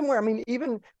similar,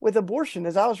 even with abortion,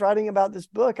 as I was writing about this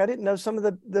book, I didn't know some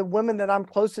of the women that I'm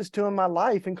closest to in my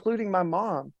life, including my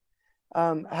mom,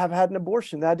 have had an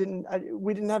abortion.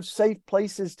 We didn't have safe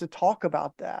places to talk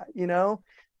about that.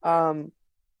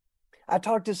 I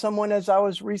talked to someone as I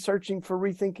was researching for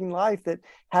Rethinking Life that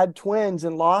had twins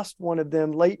and lost one of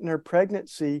them late in her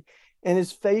pregnancy and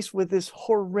is faced with this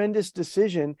horrendous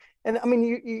decision. And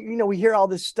we hear all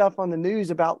this stuff on the news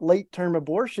about late term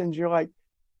abortions. You're like,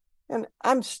 and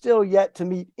I'm still yet to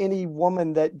meet any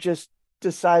woman that just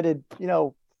decided,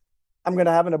 I'm going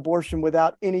to have an abortion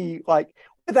without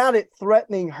it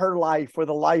threatening her life or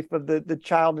the life of the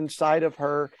child inside of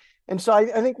her. And so I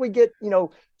think we get,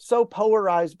 so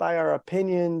polarized by our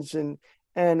opinions and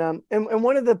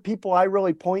one of the people I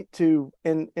really point to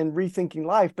in Rethinking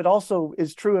Life, but also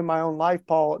is true in my own life,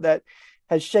 Paul, that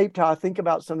has shaped how I think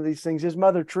about some of these things is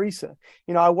Mother Teresa.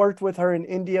 I worked with her in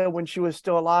India when she was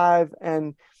still alive,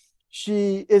 and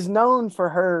she is known for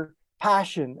her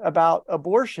passion about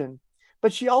abortion.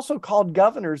 But she also called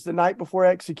governors the night before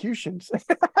executions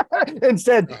and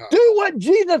said, do what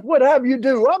Jesus would have you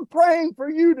do. I'm praying for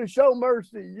you to show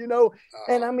mercy,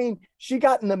 And she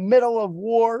got in the middle of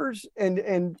wars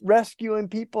and rescuing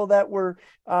people that were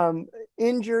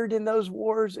injured in those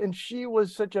wars. And she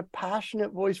was such a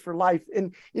passionate voice for life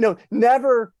and,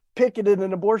 never picketed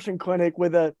an abortion clinic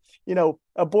with a,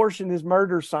 abortion is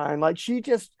murder sign. Like she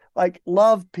just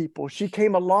loved people. She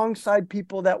came alongside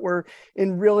people that were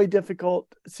in really difficult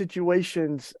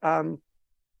situations. And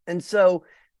so,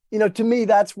 to me,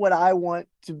 that's what I want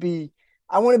to be.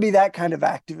 I want to be that kind of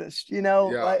activist,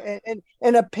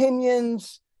 and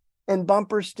opinions and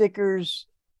bumper stickers,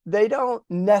 they don't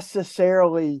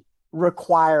necessarily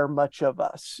require much of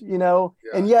us, you know?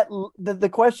 Yeah. And yet the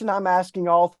question I'm asking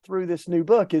all through this new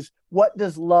book is, what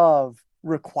does love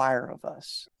require of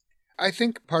us? I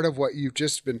think part of what you've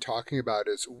just been talking about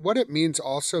is what it means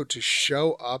also to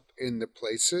show up in the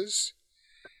places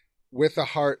with a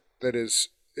heart that is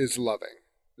loving.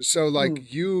 So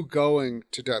like you going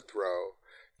to death row,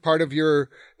 part of the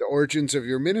origins of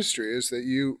your ministry is that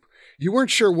you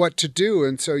weren't sure what to do.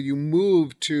 And so you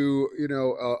moved to,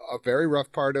 a very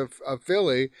rough part of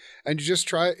Philly, and you just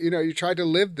tried to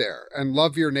live there and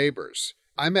love your neighbors.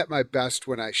 I'm at my best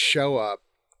when I show up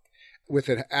with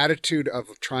an attitude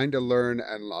of trying to learn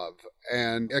and love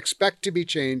and expect to be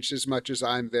changed as much as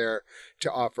I'm there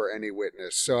to offer any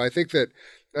witness. So I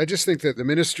just think that the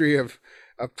ministry of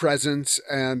presence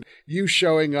and you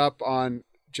showing up on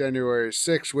January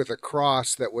 6th with a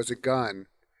cross that was a gun,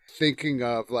 thinking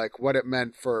of like what it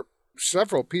meant for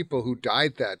several people who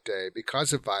died that day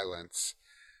because of violence,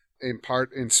 in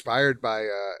part inspired by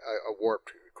a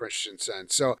warped Christian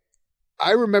sense. So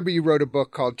I remember you wrote a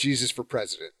book called Jesus for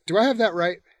President. Do I have that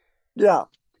right? Yeah.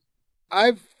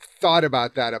 I've thought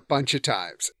about that a bunch of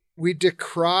times. We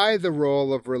decry the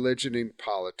role of religion in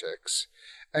politics,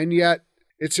 and yet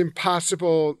it's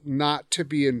impossible not to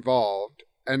be involved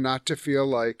and not to feel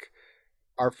like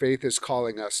our faith is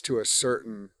calling us to a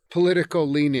certain political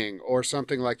leaning or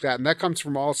something like that. And that comes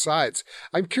from all sides.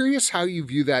 I'm curious how you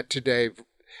view that today,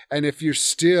 and if you're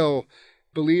still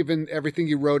believe in everything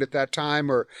you wrote at that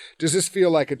time, or does this feel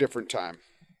like a different time?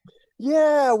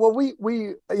 Yeah, well,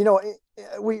 we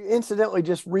incidentally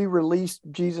just re-released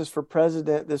Jesus for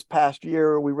President this past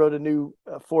year. We wrote a new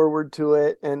foreword to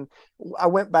it, and I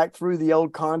went back through the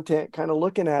old content, kind of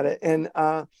looking at it, and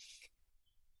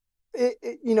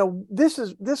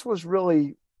this was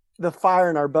really the fire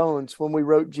in our bones when we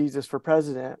wrote Jesus for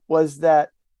President, was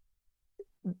that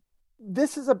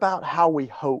this is about how we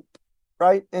hope,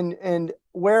 right? And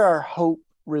where our hope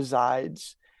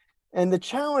resides. And the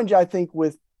challenge, I think,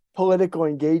 with political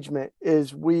engagement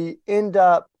is we end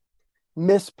up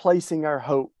misplacing our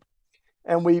hope,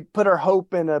 and we put our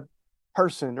hope in a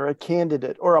person or a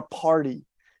candidate or a party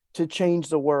to change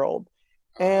the world.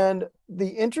 And the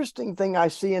interesting thing I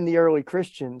see in the early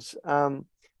Christians, and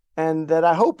that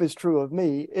I hope is true of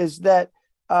me, is that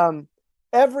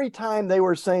every time they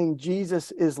were saying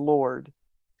Jesus is Lord,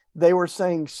 they were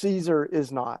saying Caesar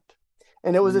is not.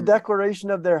 And it was a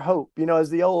declaration of their hope. As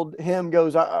the old hymn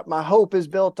goes, my hope is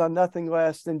built on nothing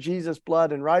less than Jesus'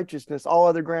 blood and righteousness. All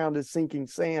other ground is sinking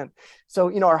sand.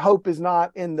 So, our hope is not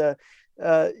in the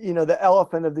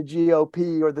elephant of the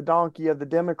GOP or the donkey of the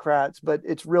Democrats, but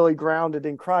it's really grounded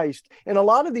in Christ. And a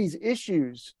lot of these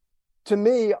issues, to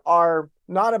me, are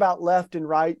not about left and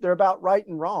right. They're about right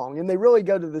and wrong. And they really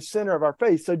go to the center of our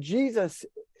faith. So Jesus,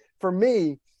 for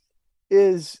me,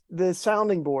 is the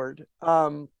sounding board.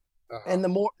 And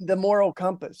the moral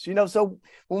compass, so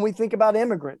when we think about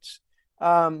immigrants,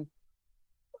 when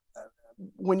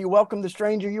you welcome the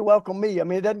stranger, you welcome me. I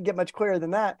mean, it doesn't get much clearer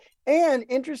than that. And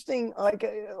interesting, like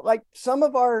some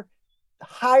of our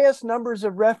highest numbers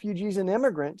of refugees and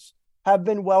immigrants have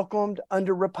been welcomed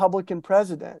under Republican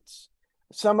presidents.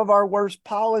 Some of our worst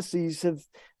policies have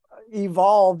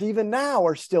evolved, even now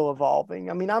are still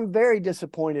evolving. I mean, I'm very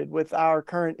disappointed with our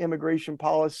current immigration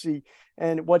policy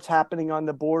and what's happening on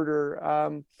the border.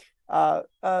 And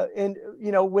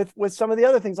with some of the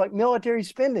other things like military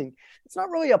spending, it's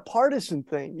not really a partisan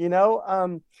thing.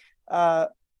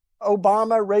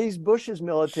 Obama raised Bush's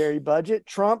military budget.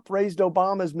 Trump raised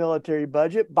Obama's military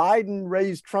budget. Biden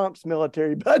raised Trump's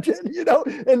military budget,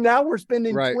 and now we're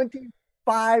spending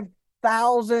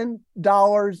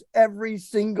 $25,000 every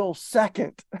single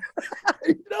second.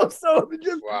 So it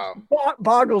just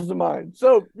boggles the mind.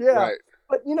 So, yeah. Right.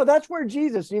 But, that's where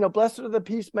Jesus, blessed are the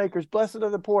peacemakers, blessed are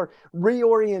the poor,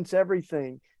 reorients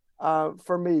everything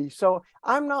for me. So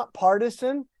I'm not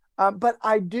partisan, but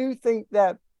I do think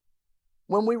that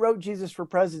when we wrote Jesus for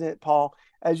President, Paul,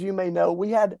 as you may know,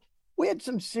 we had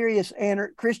some serious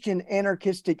Christian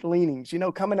anarchistic leanings,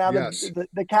 coming out of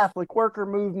the Catholic worker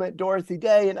movement, Dorothy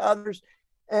Day and others.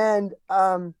 And,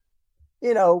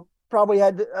 probably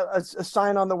had a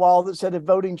sign on the wall that said if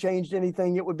voting changed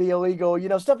anything, it would be illegal,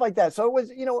 stuff like that. So it was,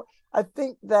 I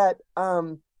think that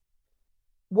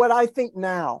what I think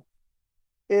now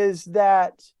is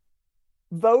that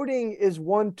voting is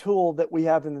one tool that we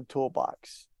have in the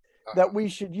toolbox that we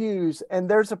should use, and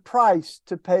there's a price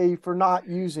to pay for not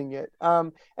using it.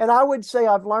 And I would say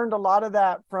I've learned a lot of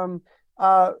that from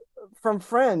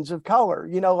friends of color,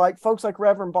 like folks like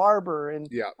Reverend Barber and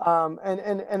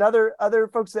other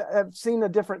folks that have seen a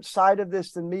different side of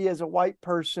this than me as a white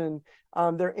person.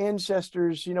 their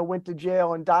ancestors, went to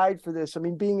jail and died for this. I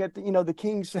mean, being at the, the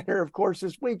King Center, of course,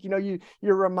 this week,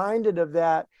 you're reminded of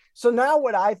that. So now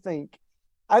what I think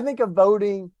of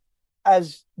voting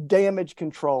as damage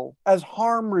control, as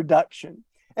harm reduction.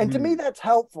 And to me, that's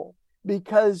helpful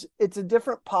because it's a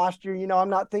different posture. I'm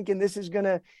not thinking this is going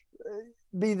to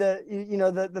be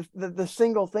the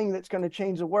single thing that's going to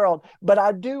change the world, but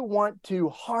I do want to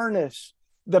harness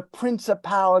the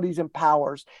principalities and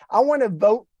powers. I want to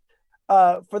vote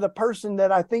for the person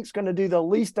that I think is going to do the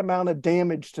least amount of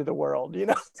damage to the world.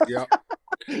 Yeah.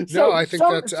 So I think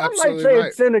that's some absolutely might say right.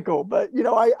 It's cynical, but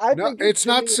I no, think it's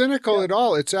not cynical at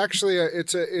all. It's actually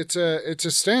it's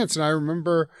a stance. And I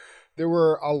remember there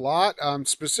were a lot,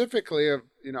 specifically of,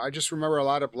 I just remember a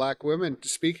lot of Black women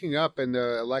speaking up in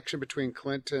the election between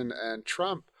Clinton and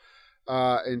Trump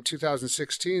in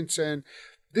 2016, saying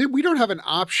we don't have an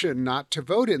option not to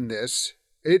vote in this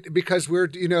because we're,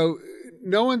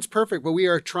 no one's perfect, but we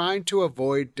are trying to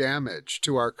avoid damage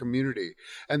to our community.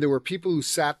 And there were people who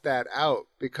sat that out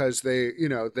because they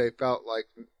felt like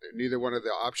neither one of the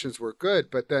options were good.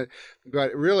 But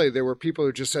really there were people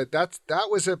who just said that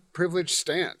was a privileged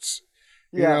stance.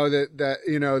 Yeah.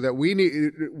 That we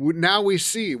need, now we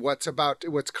see what's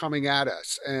coming at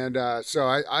us. And so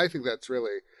I think that's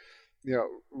really,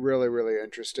 really, really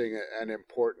interesting and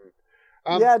important.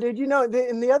 Yeah, dude,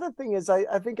 and the other thing is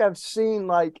I think I've seen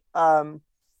like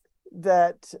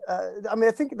that.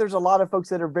 I think there's a lot of folks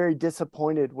that are very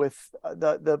disappointed with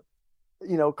the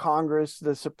Congress,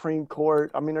 the Supreme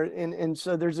Court. And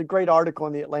so there's a great article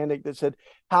in The Atlantic that said,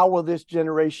 how will this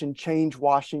generation change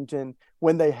Washington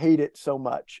when they hate it so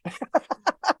much?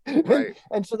 Right.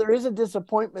 And so there is a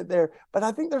disappointment there. But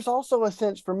I think there's also a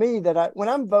sense for me that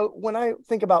when I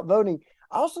think about voting,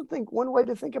 I also think one way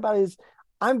to think about it is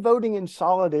I'm voting in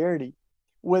solidarity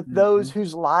with those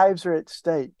whose lives are at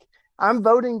stake. I'm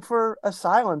voting for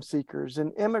asylum seekers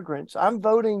and immigrants. I'm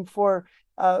voting for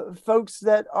folks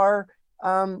that are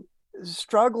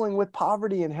struggling with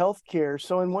poverty and healthcare.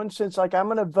 So in one sense, like I'm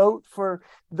going to vote for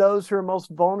those who are most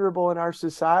vulnerable in our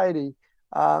society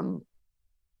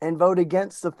and vote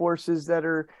against the forces that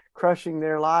are crushing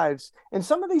their lives. And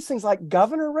some of these things like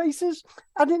governor races,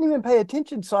 I didn't even pay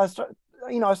attention. So I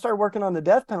started working on the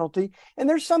death penalty, and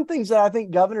there's some things that I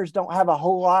think governors don't have a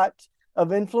whole lot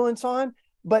of influence on.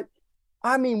 But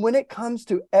when it comes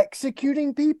to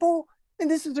executing people, and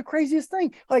this is the craziest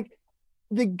thing, like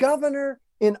the governor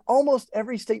in almost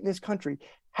every state in this country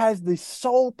has the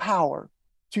sole power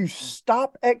to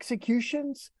stop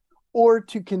executions or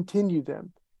to continue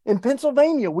them. In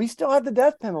Pennsylvania, we still have the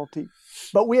death penalty,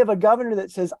 but we have a governor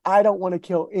that says, I don't want to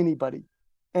kill anybody.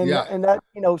 And that,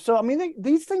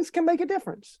 these things can make a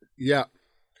difference. Yeah.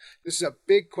 This is a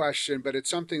big question, but it's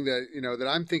something that, that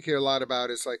I'm thinking a lot about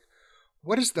is like,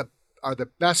 what are the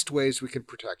best ways we can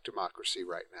protect democracy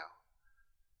right now?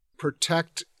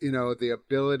 Protect, the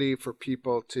ability for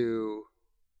people to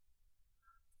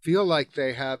feel like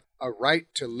they have a right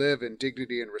to live in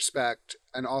dignity and respect,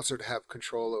 and also to have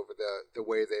control over the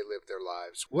way they live their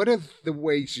lives. What are the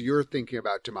ways you're thinking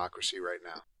about democracy right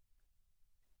now?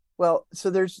 Well, so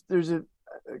there's a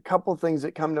couple of things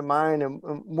that come to mind. And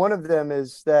one of them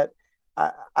is that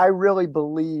I really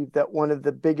believe that one of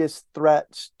the biggest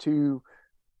threats to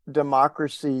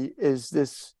democracy is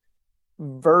this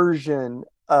version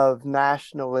of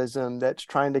nationalism that's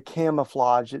trying to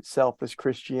camouflage itself as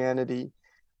Christianity.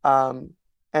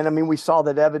 We saw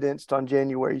that evidenced on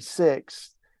January 6th.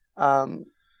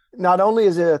 Not only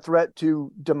is it a threat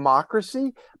to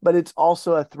democracy, but it's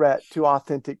also a threat to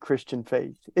authentic Christian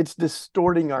faith. It's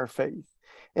distorting our faith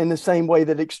in the same way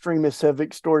that extremists have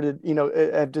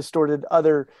distorted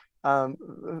other,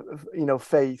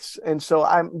 faiths. And so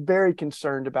I'm very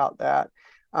concerned about that.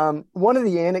 One of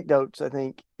the anecdotes, I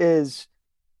think, is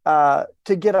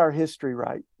to get our history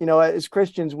right. As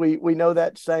Christians, we know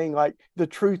that saying, like, the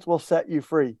truth will set you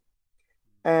free.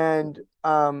 And,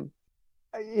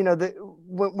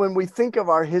 when we think of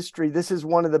our history, this is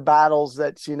one of the battles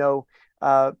that's,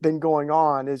 been going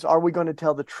on is, are we going to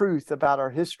tell the truth about our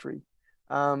history?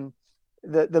 The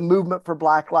movement for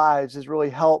Black Lives has really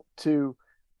helped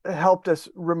us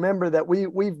remember that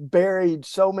we've buried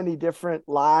so many different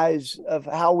lies of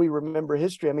how we remember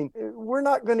history. We're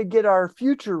not going to get our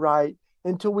future right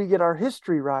until we get our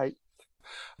history right.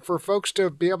 For folks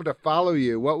to be able to follow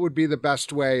you, what would be the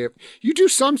best way? If you do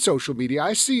some social media,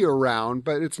 I see you around,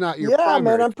 but it's not your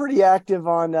primary. Man, I'm pretty active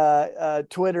on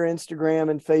Twitter, Instagram,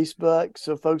 and Facebook,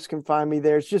 so folks can find me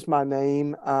there. It's just my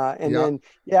name. Then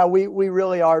we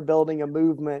really are building a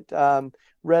movement.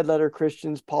 Red Letter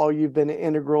Christians, Paul, you've been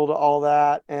integral to all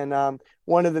that. And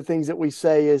one of the things that we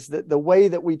say is that the way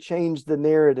that we change the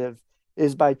narrative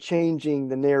is by changing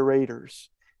the narrators.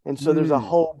 And so there's a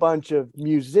whole bunch of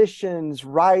musicians,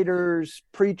 writers,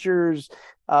 preachers,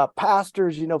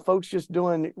 pastors, folks just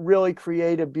doing really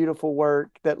creative, beautiful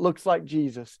work that looks like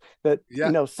Jesus, that,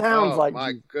 sounds like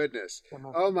Jesus.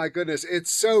 Oh, my goodness. It's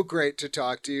so great to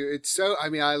talk to you.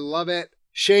 I love it.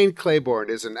 Shane Claiborne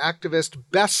is an activist,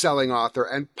 best-selling author,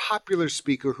 and popular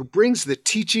speaker who brings the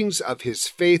teachings of his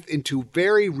faith into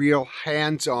very real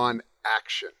hands-on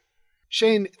action.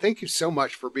 Shane, thank you so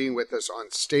much for being with us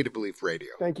on State of Belief Radio.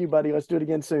 Thank you, buddy. Let's do it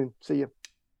again soon. See you.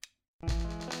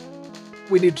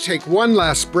 We need to take one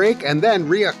last break, and then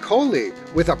Ria Coley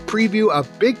with a preview of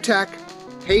Big Tech,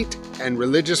 Hate, and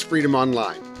Religious Freedom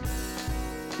Online.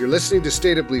 You're listening to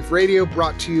State of Belief Radio,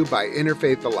 brought to you by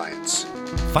Interfaith Alliance.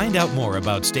 Find out more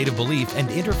about State of Belief and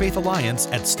Interfaith Alliance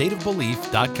at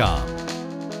stateofbelief.com.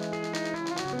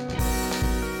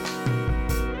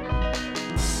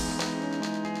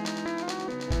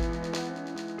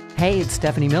 Hey, it's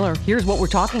Stephanie Miller. Here's what we're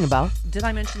talking about. Did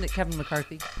I mention that Kevin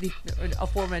McCarthy, the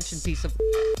aforementioned piece of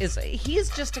he is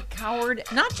just a coward?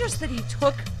 Not just that he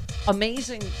took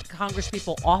amazing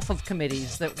congresspeople off of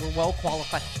committees that were well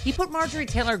qualified. He put Marjorie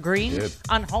Taylor Greene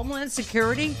on Homeland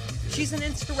Security. She's an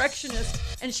insurrectionist,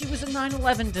 and she was a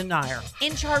 9/11 denier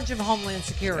in charge of Homeland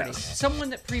Security. Yes.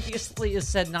 Someone that previously has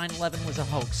said 9/11 was a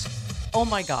hoax. Oh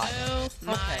my God.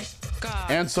 Okay.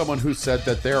 God. And someone who said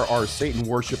that there are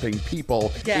Satan-worshiping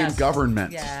people in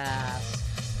government. Yes.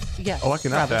 Yes. Oh, I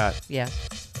can add that. Yes.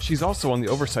 She's also on the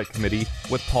Oversight Committee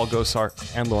with Paul Gosar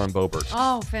and Lauren Boebert.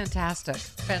 Oh, fantastic.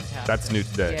 Fantastic. That's new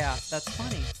today. Yeah, that's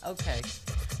funny. Okay.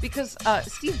 Because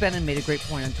Steve Bannon made a great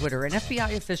point on Twitter. An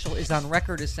FBI official is on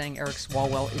record as saying Eric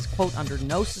Swalwell is, quote, under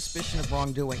no suspicion of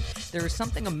wrongdoing. There is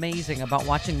something amazing about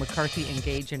watching McCarthy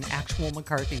engage in actual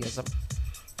McCarthyism.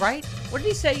 Right? What did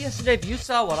he say yesterday? If you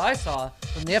saw what I saw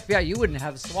from the FBI, you wouldn't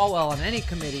have Swalwell on any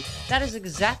committee. That is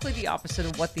exactly the opposite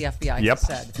of what the FBI has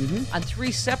said. Mm-hmm. On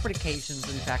 3 separate occasions,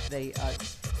 in fact, they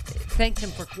thanked him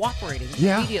for cooperating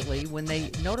immediately when they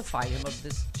notified him of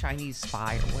this Chinese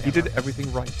spy or whatever. He did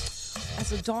everything right.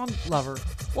 As a dog lover,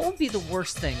 what would be the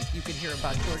worst thing you could hear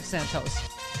about George Santos?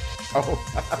 Oh.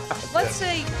 Let's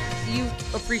say you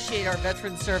appreciate our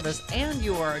veteran service and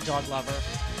you are a dog lover.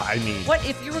 I mean, what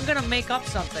if you were going to make up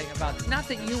something about, not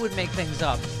that you would make things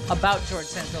up about George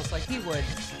Santos like he would.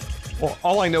 Well,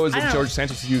 all I know is that George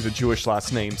Santos used a Jewish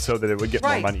last name so that it would get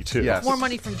more money too. Yes. More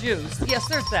money from Jews. Yes,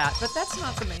 there's that. But that's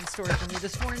not the main story for me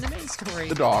this morning. The main story.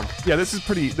 The dog. Yeah, this is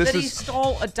pretty. He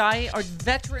stole a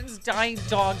veterans dying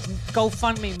dog's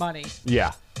GoFundMe money.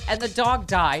 Yeah. And the dog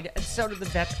died, and so did the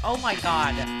vet. Oh my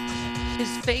God. His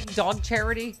fake dog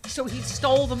charity. So he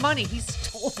stole the money. He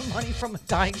stole the money from a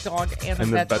dying dog and a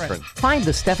veteran. Find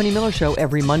the Stephanie Miller Show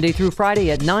every Monday through Friday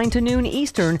at 9 to noon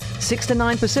Eastern, 6 to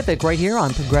 9 Pacific, right here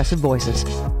on Progressive Voices.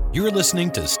 You're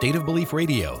listening to State of Belief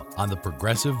Radio on the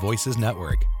Progressive Voices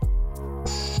Network.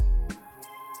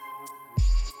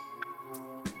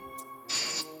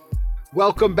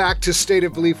 Welcome back to State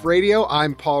of Belief Radio.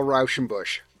 I'm Paul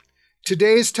Rauschenbusch.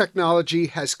 Today's technology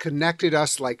has connected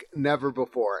us like never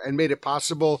before and made it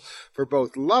possible for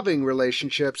both loving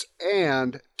relationships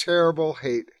and terrible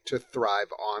hate to thrive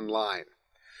online.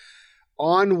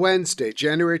 On Wednesday,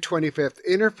 January 25th,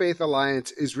 Interfaith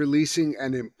Alliance is releasing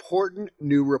an important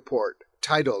new report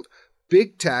titled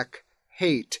Big Tech,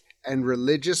 Hate, and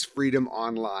Religious Freedom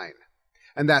Online.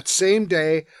 And that same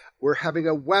day, we're having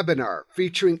a webinar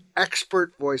featuring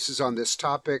expert voices on this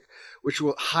topic, which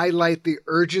will highlight the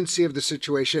urgency of the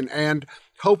situation and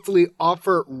hopefully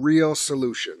offer real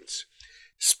solutions.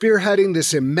 Spearheading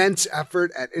this immense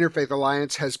effort at Interfaith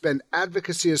Alliance has been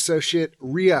Advocacy Associate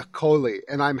Ria Coley,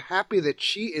 and I'm happy that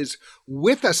she is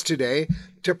with us today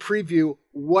to preview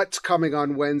what's coming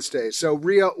on Wednesday. So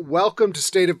Ria, welcome to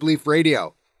State of Belief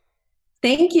Radio.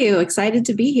 Thank you. Excited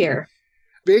to be here.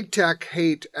 Big Tech,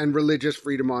 Hate, and Religious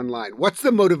Freedom Online. What's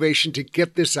the motivation to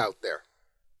get this out there?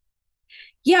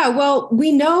 Yeah, well,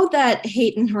 we know that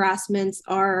hate and harassments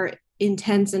are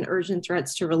intense and urgent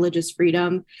threats to religious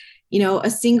freedom. You know, a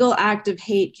single act of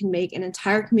hate can make an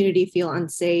entire community feel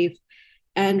unsafe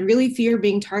and really fear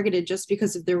being targeted just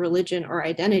because of their religion or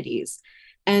identities.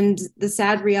 And the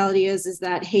sad reality is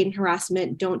that hate and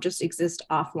harassment don't just exist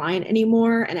offline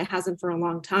anymore, and it hasn't for a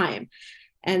long time.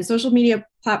 And social media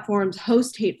platforms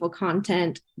host hateful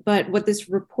content, but what this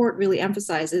report really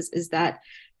emphasizes is that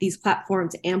these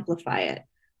platforms amplify it.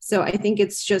 So I think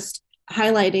it's just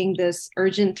highlighting this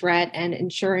urgent threat and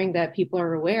ensuring that people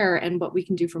are aware and what we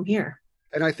can do from here.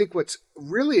 And I think what's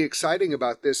really exciting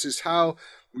about this is how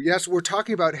Yes, we're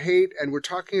talking about hate and we're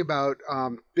talking about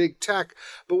big tech,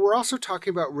 but we're also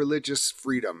talking about religious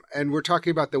freedom. And we're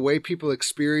talking about the way people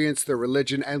experience their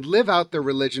religion and live out their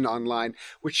religion online,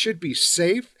 which should be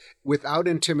safe, without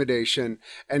intimidation.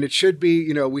 And it should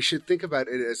be, we should think about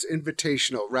it as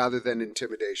invitational rather than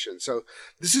intimidation. So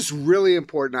this is really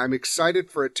important. I'm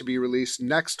excited for it to be released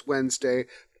next Wednesday,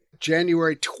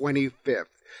 January 25th.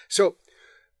 So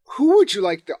who would you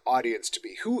like the audience to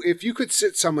be? Who, if you could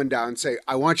sit someone down and say,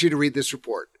 I want you to read this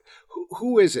report,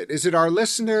 who is it? Is it our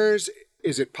listeners?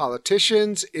 Is it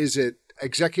politicians? Is it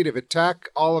executive at tech?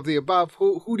 All of the above?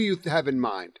 Who do you have in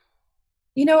mind?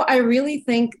 I really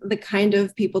think the kind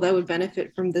of people that would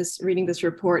benefit from reading this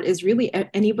report is really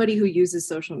anybody who uses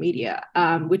social media,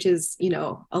 which is,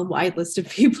 a wide list of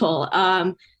people.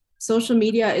 Social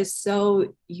media is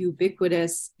so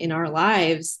ubiquitous in our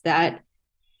lives that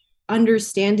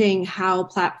understanding how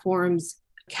platforms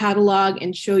catalog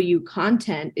and show you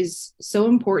content is so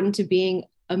important to being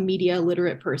a media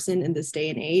literate person in this day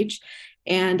and age.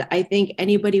 And I think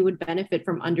anybody would benefit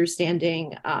from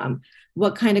understanding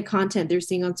what kind of content they're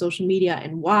seeing on social media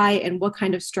and why, and what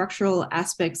kind of structural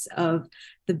aspects of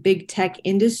the big tech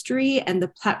industry and the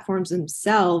platforms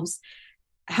themselves,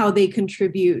 how they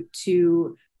contribute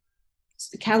to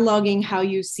cataloging how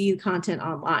you see content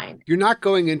online. You're not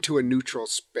going into a neutral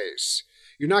space.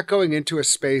 You're not going into a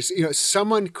space,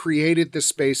 someone created the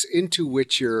space into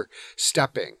which you're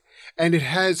stepping. And it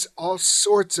has all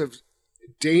sorts of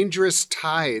dangerous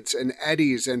tides and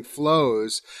eddies and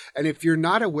flows. And if you're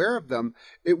not aware of them,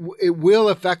 it will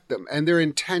affect them, and they're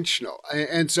intentional.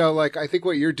 And so I think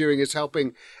what you're doing is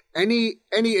helping any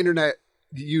internet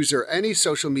user, any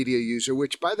social media user,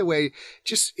 which by the way,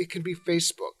 it can be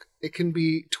Facebook, it can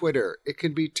be Twitter, it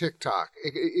can be TikTok,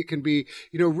 it can be,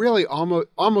 really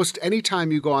almost any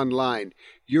time you go online,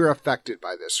 you're affected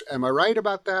by this. Am I right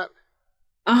about that?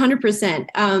 100%.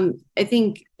 I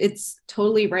think it's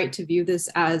totally right to view this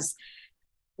as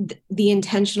the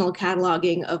intentional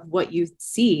cataloging of what you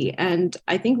see. And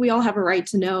I think we all have a right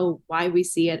to know why we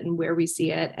see it and where we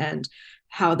see it, and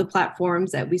how the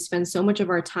platforms that we spend so much of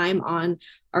our time on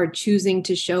are choosing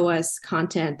to show us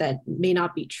content that may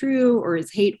not be true or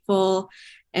is hateful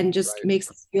and just makes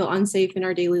us feel unsafe in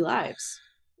our daily lives.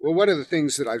 Well, one of the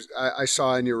things that I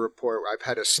saw in your report, I've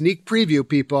had a sneak preview,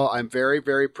 people, I'm very,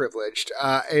 very privileged,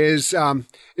 is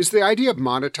the idea of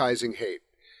monetizing hate,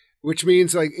 which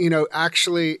means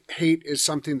actually hate is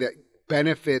something that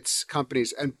benefits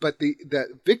companies. But the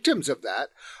victims of that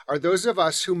are those of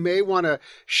us who may want to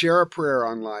share a prayer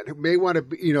online, who may want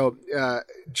to,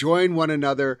 join one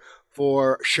another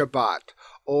for Shabbat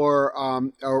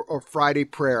or Friday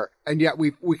prayer. And yet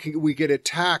we get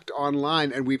attacked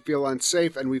online, and we feel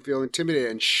unsafe, and we feel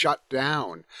intimidated and shut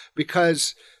down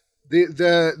because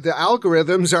the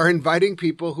algorithms are inviting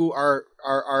people who are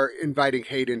inviting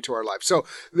hate into our life. So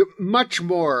much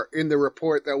more in the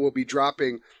report that will be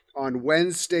dropping on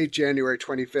Wednesday, January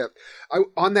 25th.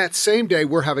 On that same day,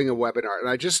 we're having a webinar,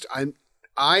 and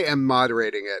I am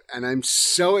moderating it, and I'm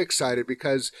so excited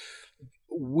because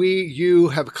you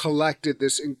have collected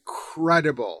this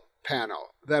incredible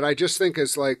panel that I just think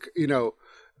is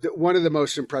one of the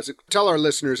most impressive. Tell our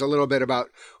listeners a little bit about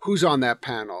who's on that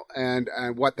panel and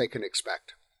what they can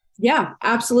expect. Yeah,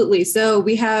 absolutely. So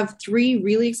we have 3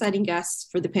 really exciting guests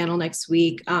for the panel next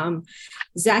week.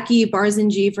 Zaki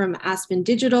Barzanji from Aspen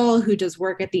Digital, who does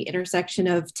work at the intersection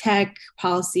of tech,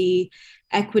 policy,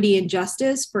 equity, and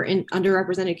justice for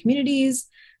underrepresented communities.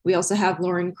 We also have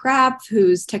Lauren Krapp,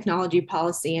 who's Technology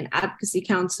Policy and Advocacy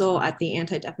Counsel at the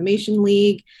Anti-Defamation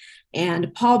League,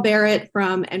 and Paul Barrett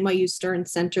from NYU Stern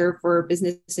Center for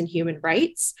Business and Human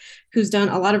Rights, who's done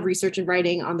a lot of research and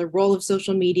writing on the role of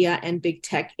social media and big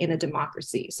tech in a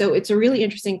democracy. So it's a really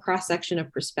interesting cross-section of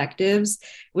perspectives,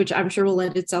 which I'm sure will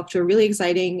lend itself to a really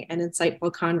exciting and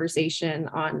insightful conversation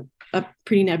on a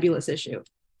pretty nebulous issue.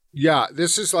 Yeah,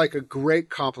 this is a great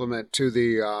compliment to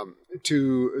the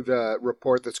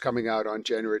report that's coming out on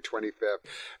January 25th.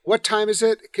 What time is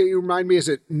it? Can you remind me? Is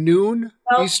it noon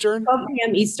Eastern? 12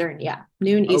 p.m. Eastern, yeah.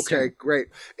 Noon Eastern. Okay, great.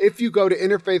 If you go to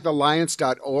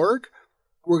interfaithalliance.org,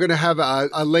 we're going to have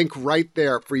a link right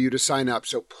there for you to sign up.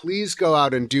 So please go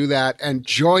out and do that and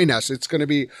join us. It's going to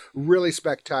be really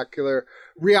spectacular.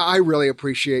 Ria, I really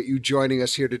appreciate you joining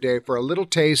us here today for a little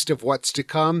taste of what's to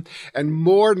come, and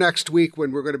more next week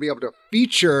when we're going to be able to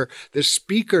feature the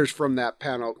speakers from that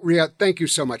panel. Ria, thank you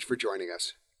so much for joining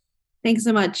us. Thanks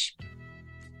so much.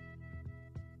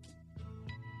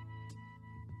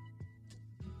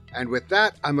 And with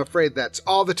that, I'm afraid that's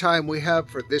all the time we have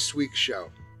for this week's show.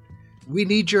 We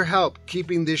need your help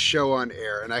keeping this show on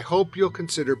air, and I hope you'll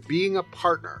consider being a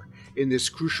partner in this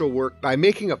crucial work by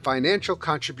making a financial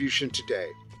contribution today.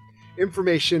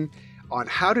 Information on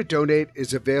how to donate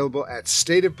is available at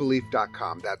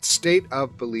stateofbelief.com. That's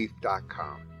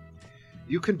stateofbelief.com.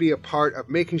 You can be a part of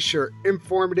making sure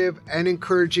informative and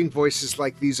encouraging voices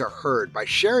like these are heard by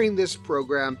sharing this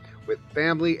program with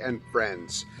family and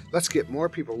friends. Let's get more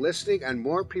people listening and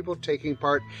more people taking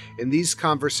part in these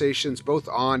conversations both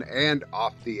on and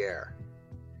off the air.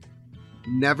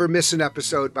 Never miss an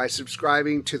episode by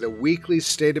subscribing to the weekly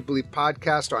State of Belief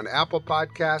podcast on Apple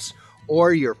Podcasts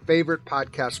or your favorite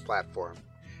podcast platform.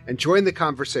 And join the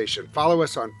conversation. Follow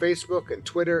us on Facebook and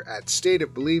Twitter at State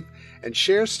of Belief and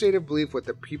share State of Belief with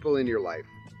the people in your life.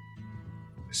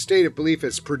 State of Belief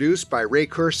is produced by Ray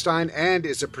Kirstein and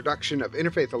is a production of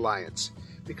Interfaith Alliance.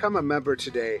 Become a member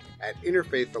today at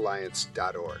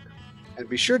interfaithalliance.org. And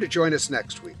be sure to join us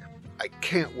next week. I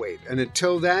can't wait. And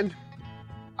until then,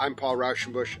 I'm Paul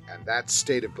Rauschenbusch, and that's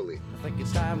State of Belief. I think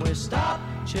it's time we stop.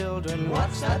 Children,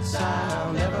 what's that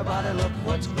sound? Everybody look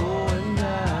what's going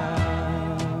down.